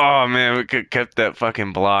could have. Oh, man. We could have kept that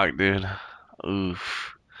fucking block, dude.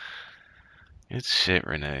 Oof. Good shit,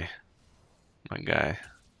 Renee. My guy.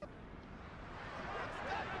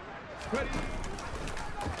 And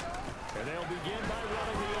they'll begin by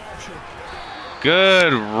running the action.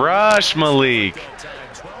 Good rush, Malik.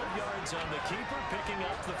 12 yards on the keeper, picking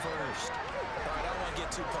up the 1st. All right, I don't want to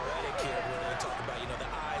get too poetic here when we talk about, the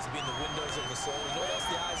eyes being the windows of the soul. You know what else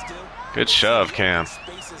the eyes do? Good shove, Cam.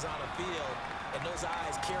 Spaces on a field, and those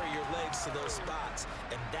eyes carry your legs to those spots,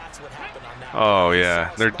 and that's what happened on that. Oh,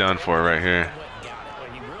 yeah. They're done for right here.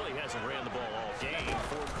 Well, he really hasn't ran the ball all game.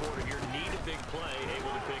 4th quarter here, need a big play,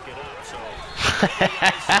 able to pick it up. So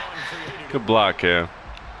Good block, Cam.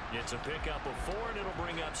 it's a pickup of 4, and it'll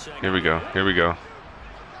bring up 2nd. Here we go. Here we go.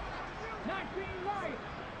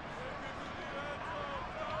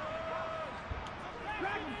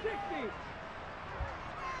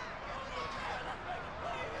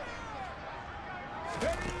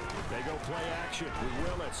 They go play action with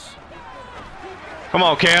Willis. Come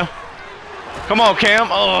on, Cam. Come on, Cam.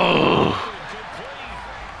 Oh.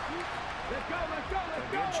 A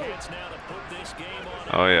good chance now to put this game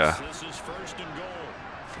on. Oh, yeah. This is 1st and goal.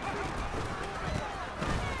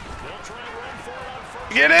 They'll try and run for it on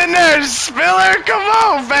 1st. Get in there, Spiller. Come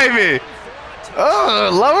on, baby. Oh,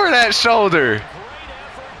 lower that shoulder. Great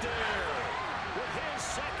effort there with his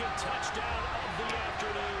second touchdown of the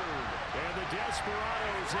afternoon. And the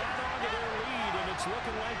Desperados add on to their lead, and it's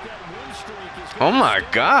looking like that win streak is going Oh my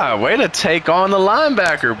God, way to take on the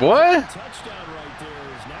linebacker, boy. touchdown right there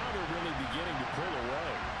is now they're really beginning to pull away.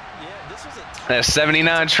 Yeah, this was a That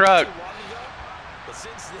 79 truck. but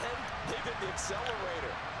since then, they've hit the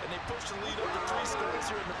accelerator, and they pushed the lead up to 3 scores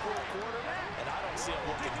here in the fourth quarter, and I don't see them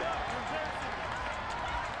looking back.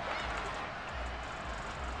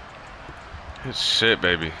 Good shit,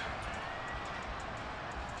 baby.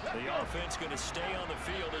 The offense going to stay on the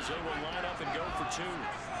field as they will line up and go for 2.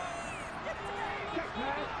 Check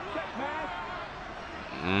pass. Check pass.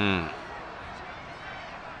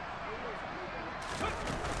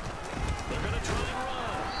 They're going to try and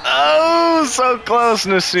run. Oh, so close,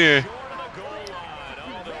 Nasir. Short of the goal line.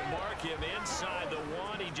 Oh, they'll mark him inside the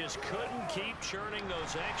 1. He just couldn't keep churning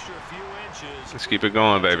those extra few inches. Let's keep it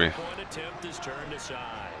going, baby. Point attempt is turned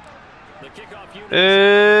aside. The kickoff unit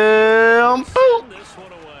Boop. this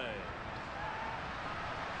one away.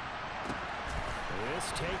 This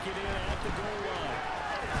taken in at the goal line.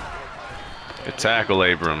 Good tackle,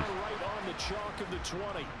 Abram. Right on the chalk of the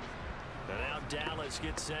 20. And now Dallas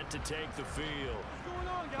gets set to take the field.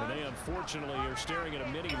 And they unfortunately are staring at a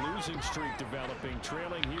mini losing streak developing,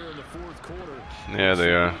 trailing here in the fourth quarter. Yeah,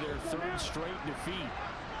 they are. Their 3rd straight defeat.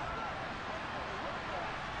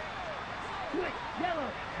 Quick.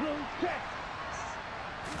 Yellow. Blue. Check.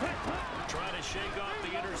 Trying to shake off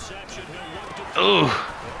the interception. He'll look to Ooh. over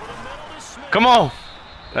the middle to Smith. Come on.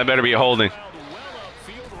 That better be a holding. Well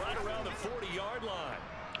upfield right around the 40-yard line.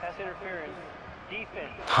 Pass interference.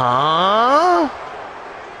 Defense. Huh?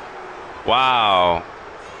 Wow.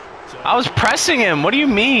 I was pressing him. What do you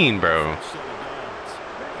mean, bro?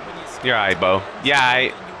 You're all right, Bo. Yeah, all right.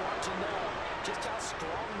 You want to know just how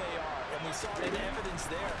strong they are, and we saw the evidence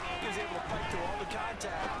there. He was able to fight through all the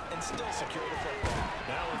contact and still secure the football.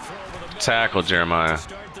 Now a throw over the middle. Tackle, Jeremiah.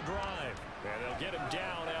 Start the drive. And they'll get him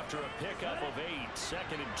down after a pickup of 8.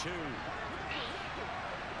 2nd and 2.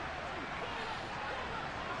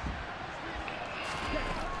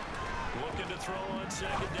 Looking to throw on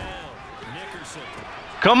 2nd down. Nickerson.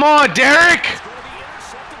 Come on, Derek. Going to be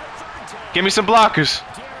intercepted a 3rd time. Give me some blockers.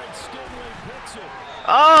 Darren Stingley picks it.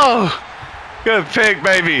 Oh, good pick,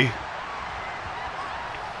 baby. Boy,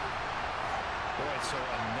 so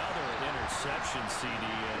another interception, CD.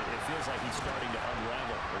 It feels like he's starting to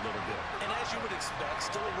unravel a little bit. And as you would expect,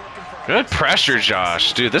 still a work in progress. Good pressure,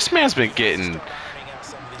 Josh. Dude, this man's been getting,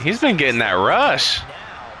 he's been getting that rush. Now,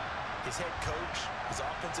 his head coach, his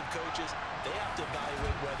offensive coaches, they have to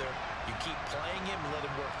evaluate whether you keep playing him and let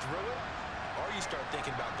him work through it, or you start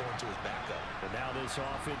thinking about going to his backup. And now this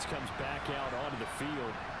offense comes back out onto the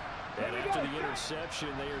field. And after the interception,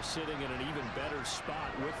 they are sitting in an even better spot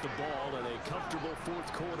with the ball and a comfortable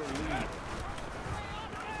fourth quarter lead.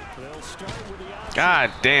 They'll start with the outside.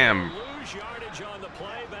 God damn. Lose yardage on the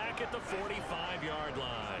play back at the 45-yard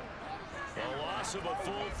line. A loss of a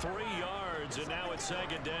full 3 yards, and now it's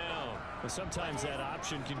 2nd down. But sometimes that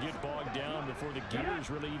option can get bogged down before the gears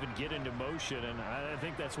really even get into motion, and I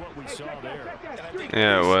think that's what we saw there.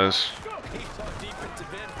 Yeah, it was. He saw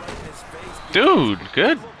defensive end right in his face. Dude,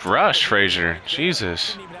 good rush, Frazier.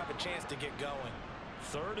 Jesus. Didn't even have a chance to get going.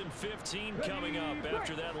 3rd and 15 coming up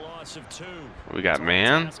after that loss of 2. We got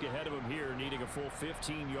man. Task ahead of him here, needing a full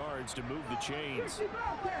 15 yards to move the chains. 50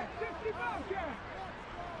 Bobcats.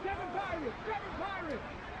 7 Pirates. 7 Pirates.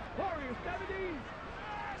 Warriors 70.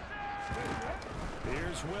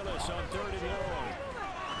 Here's Willis on 3rd and long.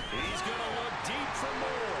 He's going to look deep for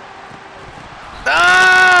more.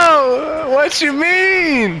 Oh, what you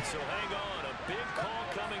mean? So hang on, a big call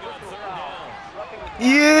coming on 3rd down.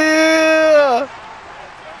 Yeah.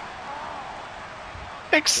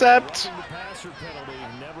 Except. Roughing the passer penalty,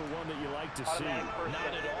 never one that you like to see.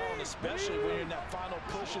 Not at all, and especially when you're in that final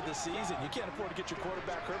push of the season. You can't afford to get your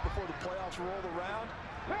quarterback hurt before the playoffs roll around,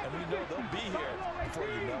 and we know they'll be here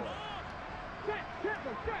before you know it. Set.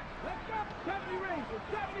 Temper. Set. Let's go. 70 Rangers.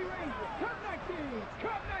 70 Rangers. Cup 19.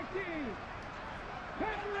 Cup 19.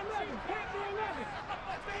 Panther 11. Panther 11.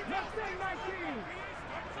 Mustang 19.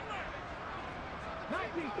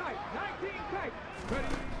 19 tight. 19 tight.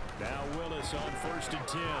 Ready. Now Willis on 1st and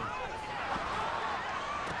 10.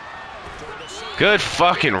 Good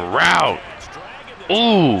fucking route.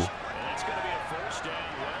 Ooh. That's going to be a 1st down.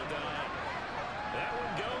 Well done. That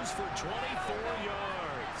one goes for 24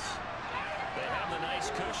 yards. They have the nice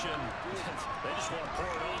cushion. They just want to pour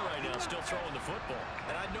it on right now, still throwing the football.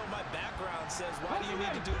 And I know my background says, why do you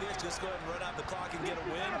need to do this? Just go ahead and run out the clock and get a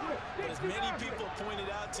win. But as many people pointed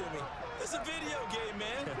out to me, it's a video game,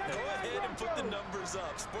 man. Go ahead and put the numbers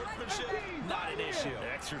up. Sportsmanship, not an issue.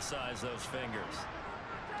 Exercise those fingers.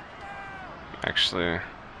 Actually,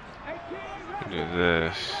 do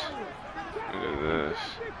this. Do this.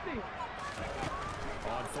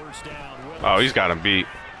 On first down, Oh, he's got him beat.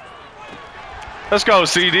 Let's go,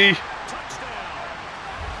 CD.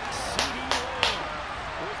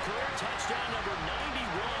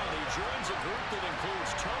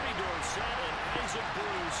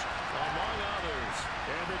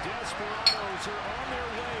 Desperados are on their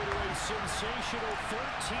way to a sensational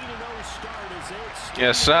 13-0 start as they extend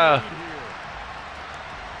Yes, sir. the lead here.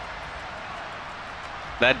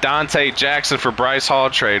 That Dante Jackson for Bryce Hall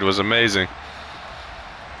trade was amazing.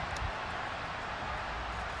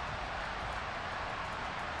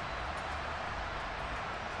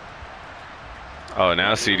 Oh,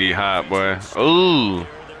 now CD hot, boy. Ooh.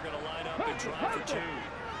 They're going to line up and try for two.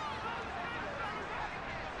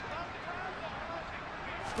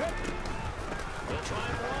 They'll try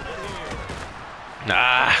and run it here.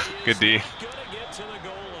 Ah, good D. Going to get to the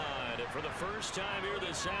goal line. And for the first time here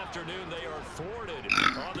this afternoon, they are thwarted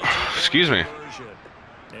on the Excuse me. conversion.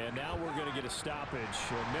 And now we're going to get a stoppage.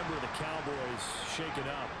 A member of the Cowboys shaken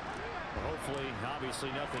up. Hopefully, obviously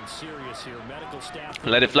nothing serious here. Medical staff.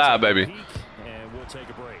 Let it fly, baby. And we'll take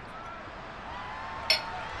a break.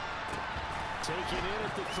 Taking in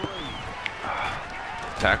at the 3.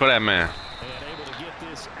 Tackle that man. And able to get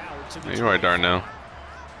this out to the You're right, Darnell.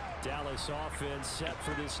 Dallas offense set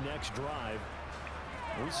for this next drive.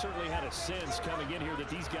 We certainly had a sense coming in here that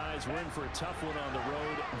these guys were in for a tough one on the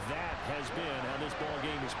road. That has been how this ball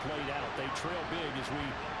game has played out. They trail big as we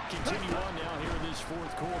continue on now here in this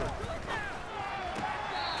fourth quarter.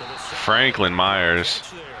 Franklin Myers,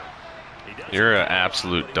 you're an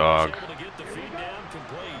absolute dog. They'll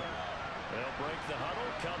break the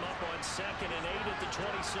huddle, come up on 2nd and 8 at the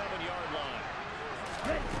 27-yard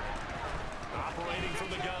line. Operating from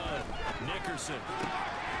the gun, Nickerson.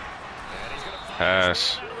 And he's going to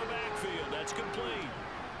Pass. out of the backfield. That's complete.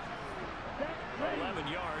 11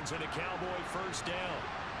 yards and a Cowboy first down.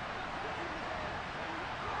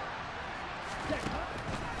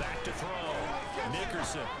 Back to throw.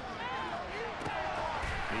 Nickerson.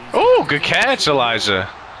 Oh, good catch, Elijah.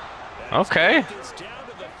 Okay. It's down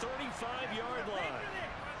to the 35-yard line.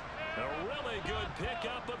 A really good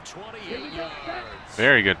pickup of 28 yards.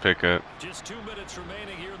 Very good pickup. Just 2 minutes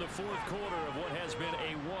remaining here in the fourth quarter of what has been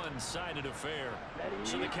a one-sided affair.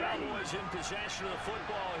 So the Cowboys in possession of the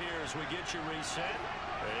football here as we get you reset.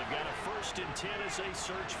 They've got a 1st and 10 as they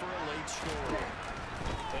search for a late score.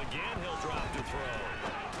 Again, he'll drop to throw.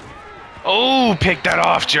 Oh, pick that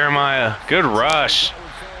off, Jeremiah. Good rush. That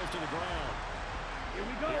one falls to the ground.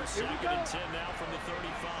 Here's 2nd and 10 now from the 35.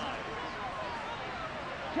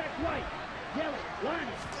 Check right. Yellow. Line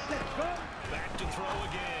it. Set. Go. Back to throw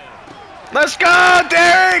again. Let's go,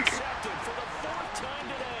 Derek. Intercepted for the 4th time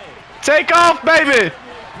today. Take off, baby.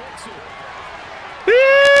 Picks it.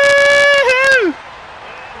 Woo-hoo. And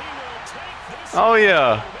he will take this. Oh,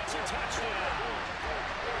 yeah. Makes a touchdown.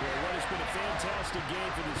 Well, what has been a fantastic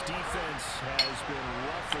game for this defense has been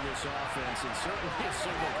rough for this offense, and certainly a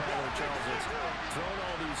signal caller, Charles, that's thrown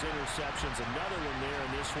all these interceptions. Another one there,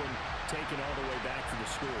 and this one taken all the way back for the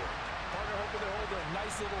score. Partner hoping to hold a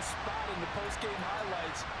nice little spot in the post-game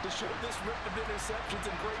highlights to show this rip of interceptions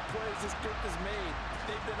and great plays this group has made.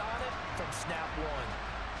 They've been on it from snap one.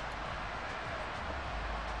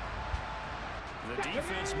 The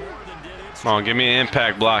defense more than did its Come on, give me an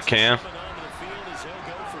impact block, Cam. coming onto the field as he'll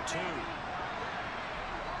go for 2.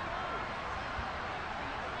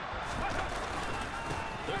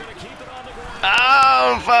 They're going to keep it on the ground.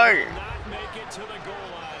 Oh, fuck. Not make it to the goal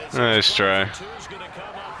line. Nice try. 2's going to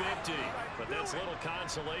come up empty. But that's little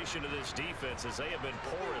consolation to this defense as they have been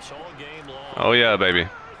porous all game long. Oh, yeah, baby.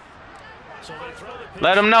 So they throw the pitch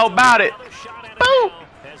Let 'em know about it. Another shot at it Boom.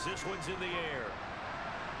 now as this one's in the air.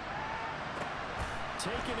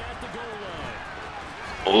 Taken at the goal line.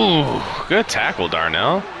 Ooh, good tackle,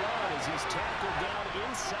 Darnell. As he's tackled down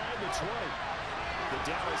inside the 20. The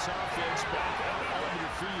Dallas offense back out on the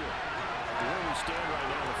field. Where we stand right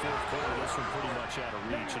now in the fourth quarter, this one pretty much out of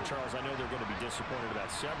reach. And Charles, I know they're going to be disappointed about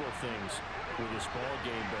several things with this ball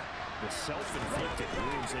game, but the self-inflicted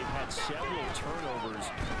wounds, they've had several turnovers.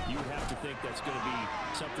 You have to think that's going to be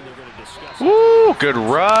something they're going to discuss. Woo, good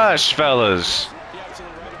rush, fellas. You're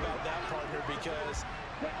absolutely right about that, partner, because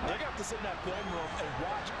they're going to have to sit in that film room and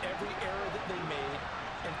watch every error that they made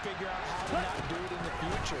and figure out how to not do it in the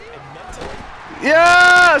future. And mentally,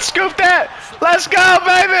 Yeah, scoop that. Let's go,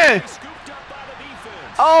 baby.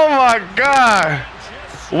 Oh my God.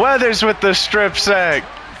 Weathers with the strip sack.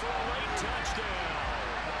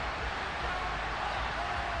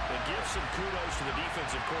 Give some kudos to the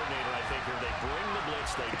defensive coordinator, I think, here. They bring the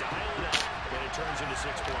blitz, they dial it up, and it turns into 6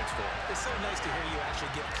 points for them. It's so nice to hear you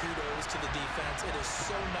actually give kudos to the defense. It is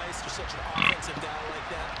so nice for such an offensive guy like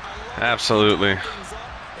that. Absolutely. Things up,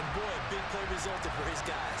 and boy, a big play resulted for his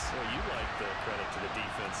guys. Well, you like the credit to the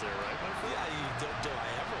defense there, right, my friend? Yeah, do I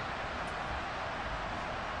ever?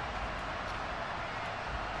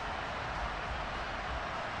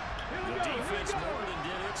 The defense more than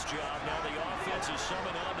did its job. Now the offense is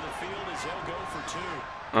summoned onto the field as they'll go for 2.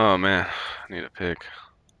 Oh man, need a pick.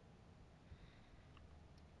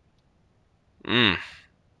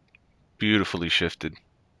 Beautifully shifted.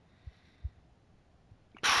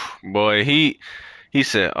 Boy, he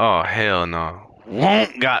said, "Oh hell no."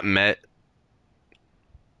 Won't got met.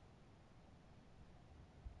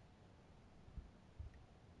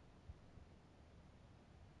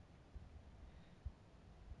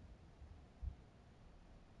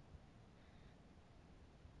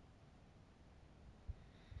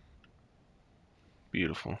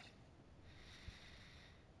 Beautiful.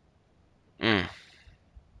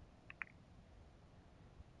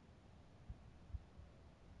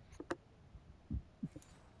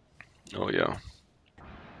 Oh yeah.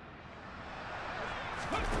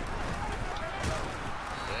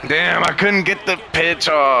 Damn, I couldn't get the pitch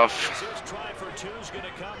off. This try for 2 is going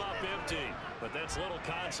to come up empty, but that's little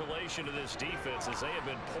consolation to this defense as they have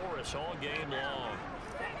been porous all game long.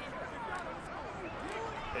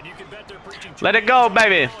 And you can bet they're preaching. Let it go,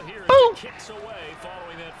 baby. Boom. Kicks away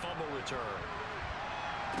following that fumble return.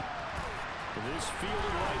 This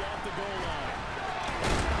fielded right at the goal line.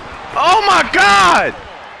 Oh my God!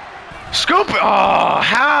 Scoop it. Oh,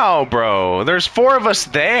 how, bro? There's 4 of us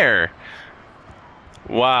there.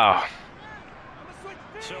 Wow.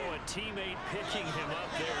 So a teammate picking him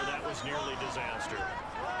up there, that was nearly disaster.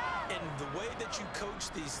 And the way that you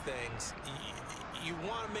coach these things, you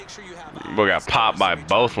want to make sure you have. We got popped by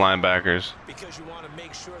both linebackers. Because you want to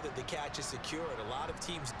make sure that the catch is secured. A lot of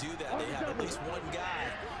teams do that. They have at least one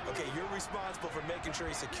guy. Okay, you're responsible for making sure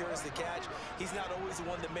he secures the catch. He's not always the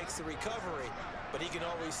one that makes the recovery, but he can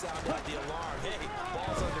always sound out the alarm. Hey,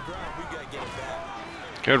 ball's on the ground. We got to get it back.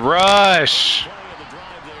 Good rush. The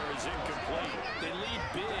drive there is incomplete. They lead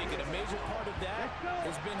big, and a major part of that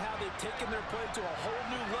has been how they've taken their play to a whole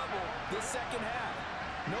new level this second half.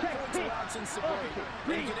 No points allowed since the break.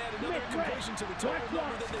 And you can add another completion to the total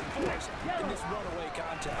number that they forced in this runaway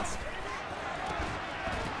contest.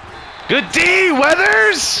 Good D,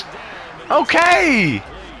 Weathers. Okay.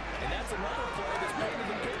 And that's another play that's painted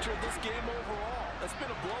the picture of this game overall. That's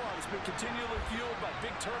been a blowout. It's been continually fueled by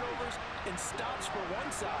big turnovers and stops for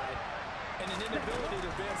one side and an inability to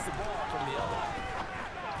advance the ball from the other.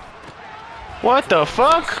 What the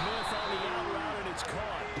fuck? Smith on the out route, and it's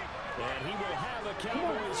caught. And he will have a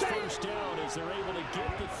Cowboys first down as they're able to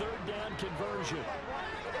get the 3rd down conversion.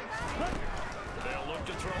 They'll look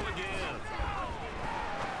to throw again.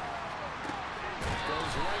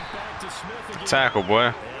 Goes right back to Smith again. Tackle, boy.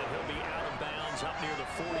 And he'll be out of bounds up near the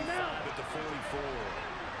 45 at the 44.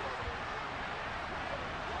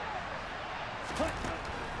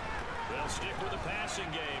 They'll stick with the passing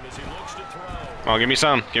game as he looks to throw. Oh, give me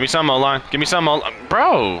some. Give me some, O-line. Give me some,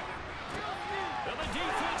 bro. And the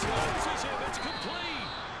defense loses him. It's complete.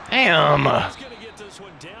 Damn. He's going to get this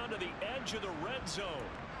one down to the edge of the red zone.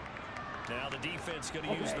 Now the defense going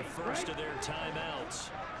to use the first of their timeouts.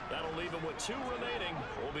 That'll leave them with 2 remaining.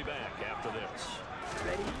 We'll be back after this.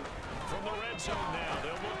 From the red zone now,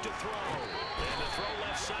 they'll look to throw. And the throw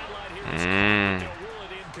left sideline here is they'll rule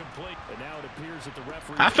it incomplete. And now it appears that the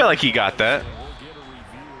referee. I feel like he got that. We'll get a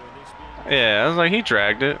review of this being. Yeah, I was like, he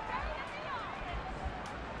dragged it.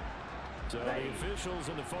 So the officials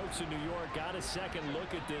and the folks in New York got a second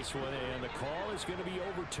look at this one, and the call is going to be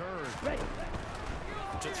overturned.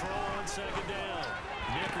 To throw on 2nd down.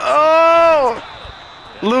 Oh!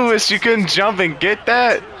 Lewis, you couldn't jump and get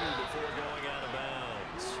that? Before going out of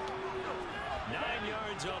bounds. 9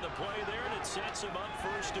 yards on the play there, and it sets him up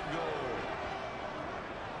 1st and goal.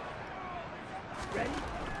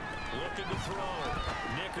 Looking to throw.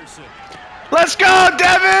 Nickerson. Let's go,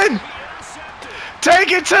 Devin!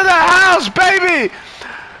 Take it to the house, baby!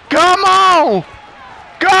 Come on!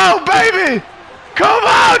 Go, baby! Come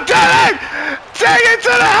on, Devin! Take it to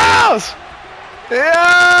the house!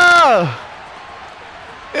 Yeah!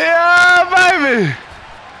 Yeah, baby!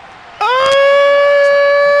 Oh!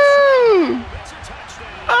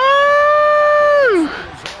 Oh!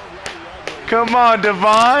 Come on,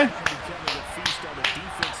 Devon!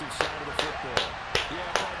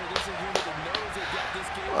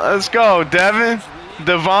 Let's go, Devin,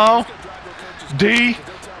 Devon, D,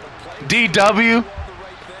 DW.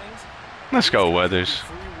 Let's go, Weathers.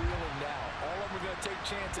 All of them are going to take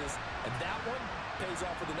chances, and that one pays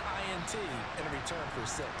off with an INT and a return for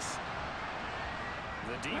 6.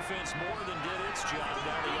 The defense more than did its job.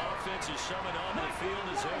 Now the offense is summoned on the field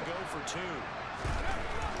as they go for 2.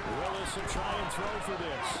 Willis will try and throw for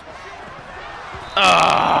this.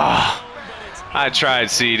 Ah, I tried,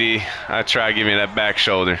 CD. I tried. Give me that back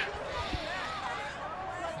shoulder.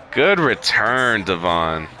 Good return,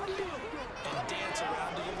 Devon. And dance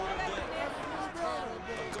around it a little bit.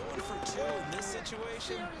 But going for 2 in this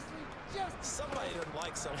situation, somebody doesn't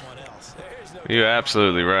like someone else. There's no You're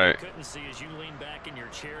absolutely right. Couldn't see as you lean back in your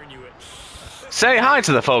chair and you Say hi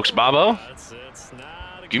to the folks, Bobo. that's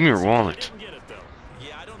not a Give me your good wallet. decision. Didn't get it, though.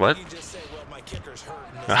 Yeah, I don't What? think you just say, well, my kicker's hurt.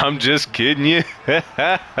 in this I'm just kidding you. From a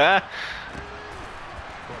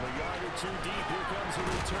yard or 2 deep, here comes a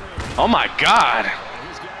return. Oh my God.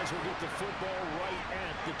 These guys will get the football right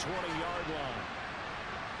at the 20-yard line.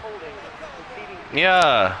 Holding. Receiving.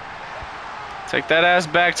 Yeah. Take that ass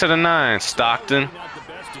back to the 9, Stockton. Not the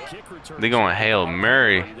best to kick returns. They going Hail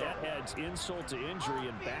Mary. That adds insult to injury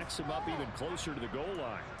and backs him up even closer to the goal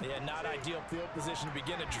line. Yeah, not ideal field position to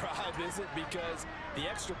begin a drive, is it? Because the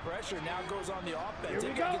extra pressure now goes on the offense.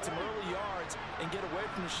 They've got to get some early yards and get away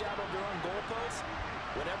from the shadow of their own goalposts.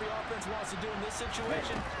 What every offense wants to do in this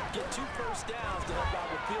situation, get 2 first downs to help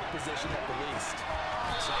out with field position at the least.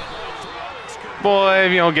 Boy,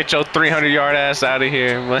 if you don't get your 300-yard ass out of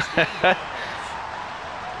here. And as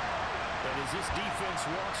this defense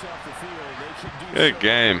walks off the field, they should do Good so.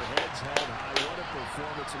 game. Heads held high. What a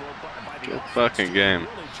performance by the Good offense, fucking too. game.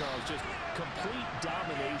 Really, Charles, just complete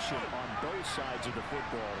domination on both sides of the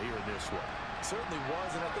football here in this one. Certainly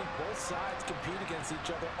was, and I think both sides compete against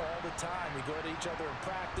each other all the time. We go to each other in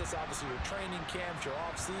practice, obviously your training camps, your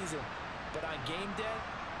off-season. But on game day,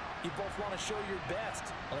 you both want to show your best.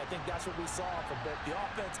 And I think that's what we saw from both the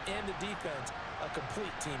offense and the defense, a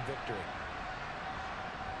complete team victory.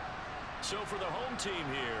 So for the home team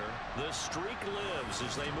here, the streak lives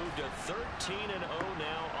as they move to 13-0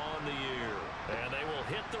 now on the year. And they will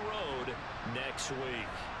hit the road next week.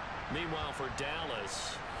 Meanwhile, for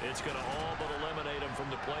Dallas, it's going to all but eliminate them from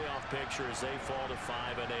the playoff picture as they fall to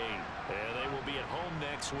 5-8. And they will be at home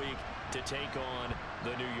next week to take on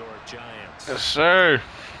the New York Giants. Yes, sir.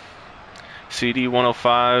 CD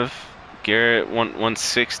 105, Garrett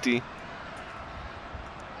 160.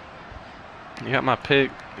 You got my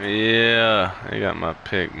pick? Yeah, I got my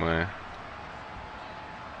pick, man.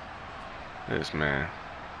 This man.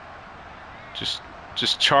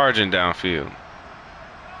 Just charging downfield.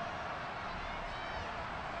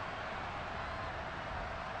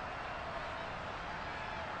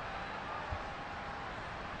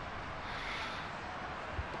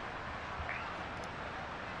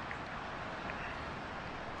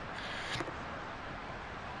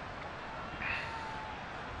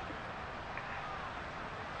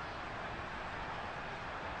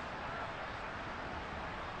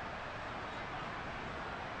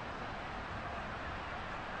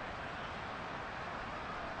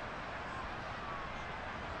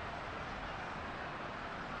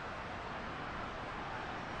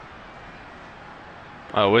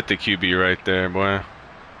 Oh, with the QB right there, boy.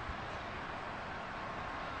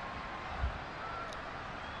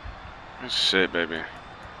 Shit, baby.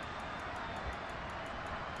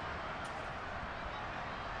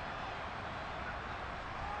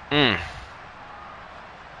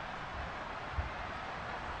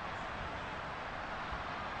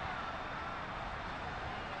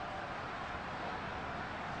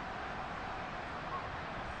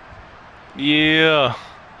 Yeah.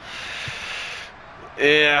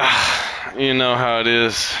 Yeah. You know how it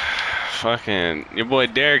is. Fucking your boy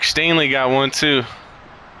Derek Stingley got one too.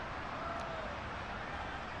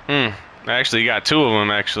 Actually, he got 2 of them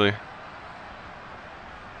actually.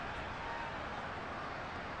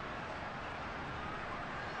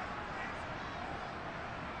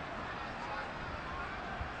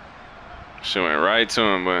 She went right to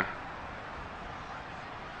him, but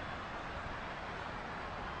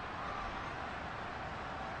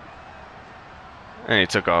and he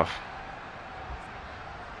took off.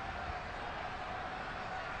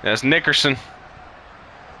 That's Nickerson.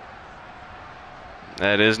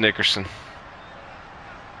 That is Nickerson.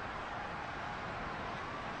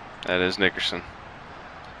 That is Nickerson.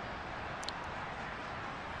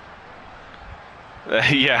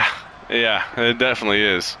 Yeah, it definitely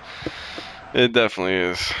is. It definitely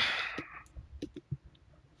is.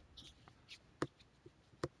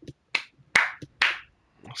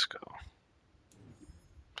 Let's go.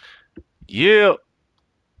 Yeah.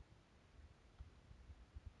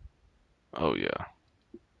 Oh yeah.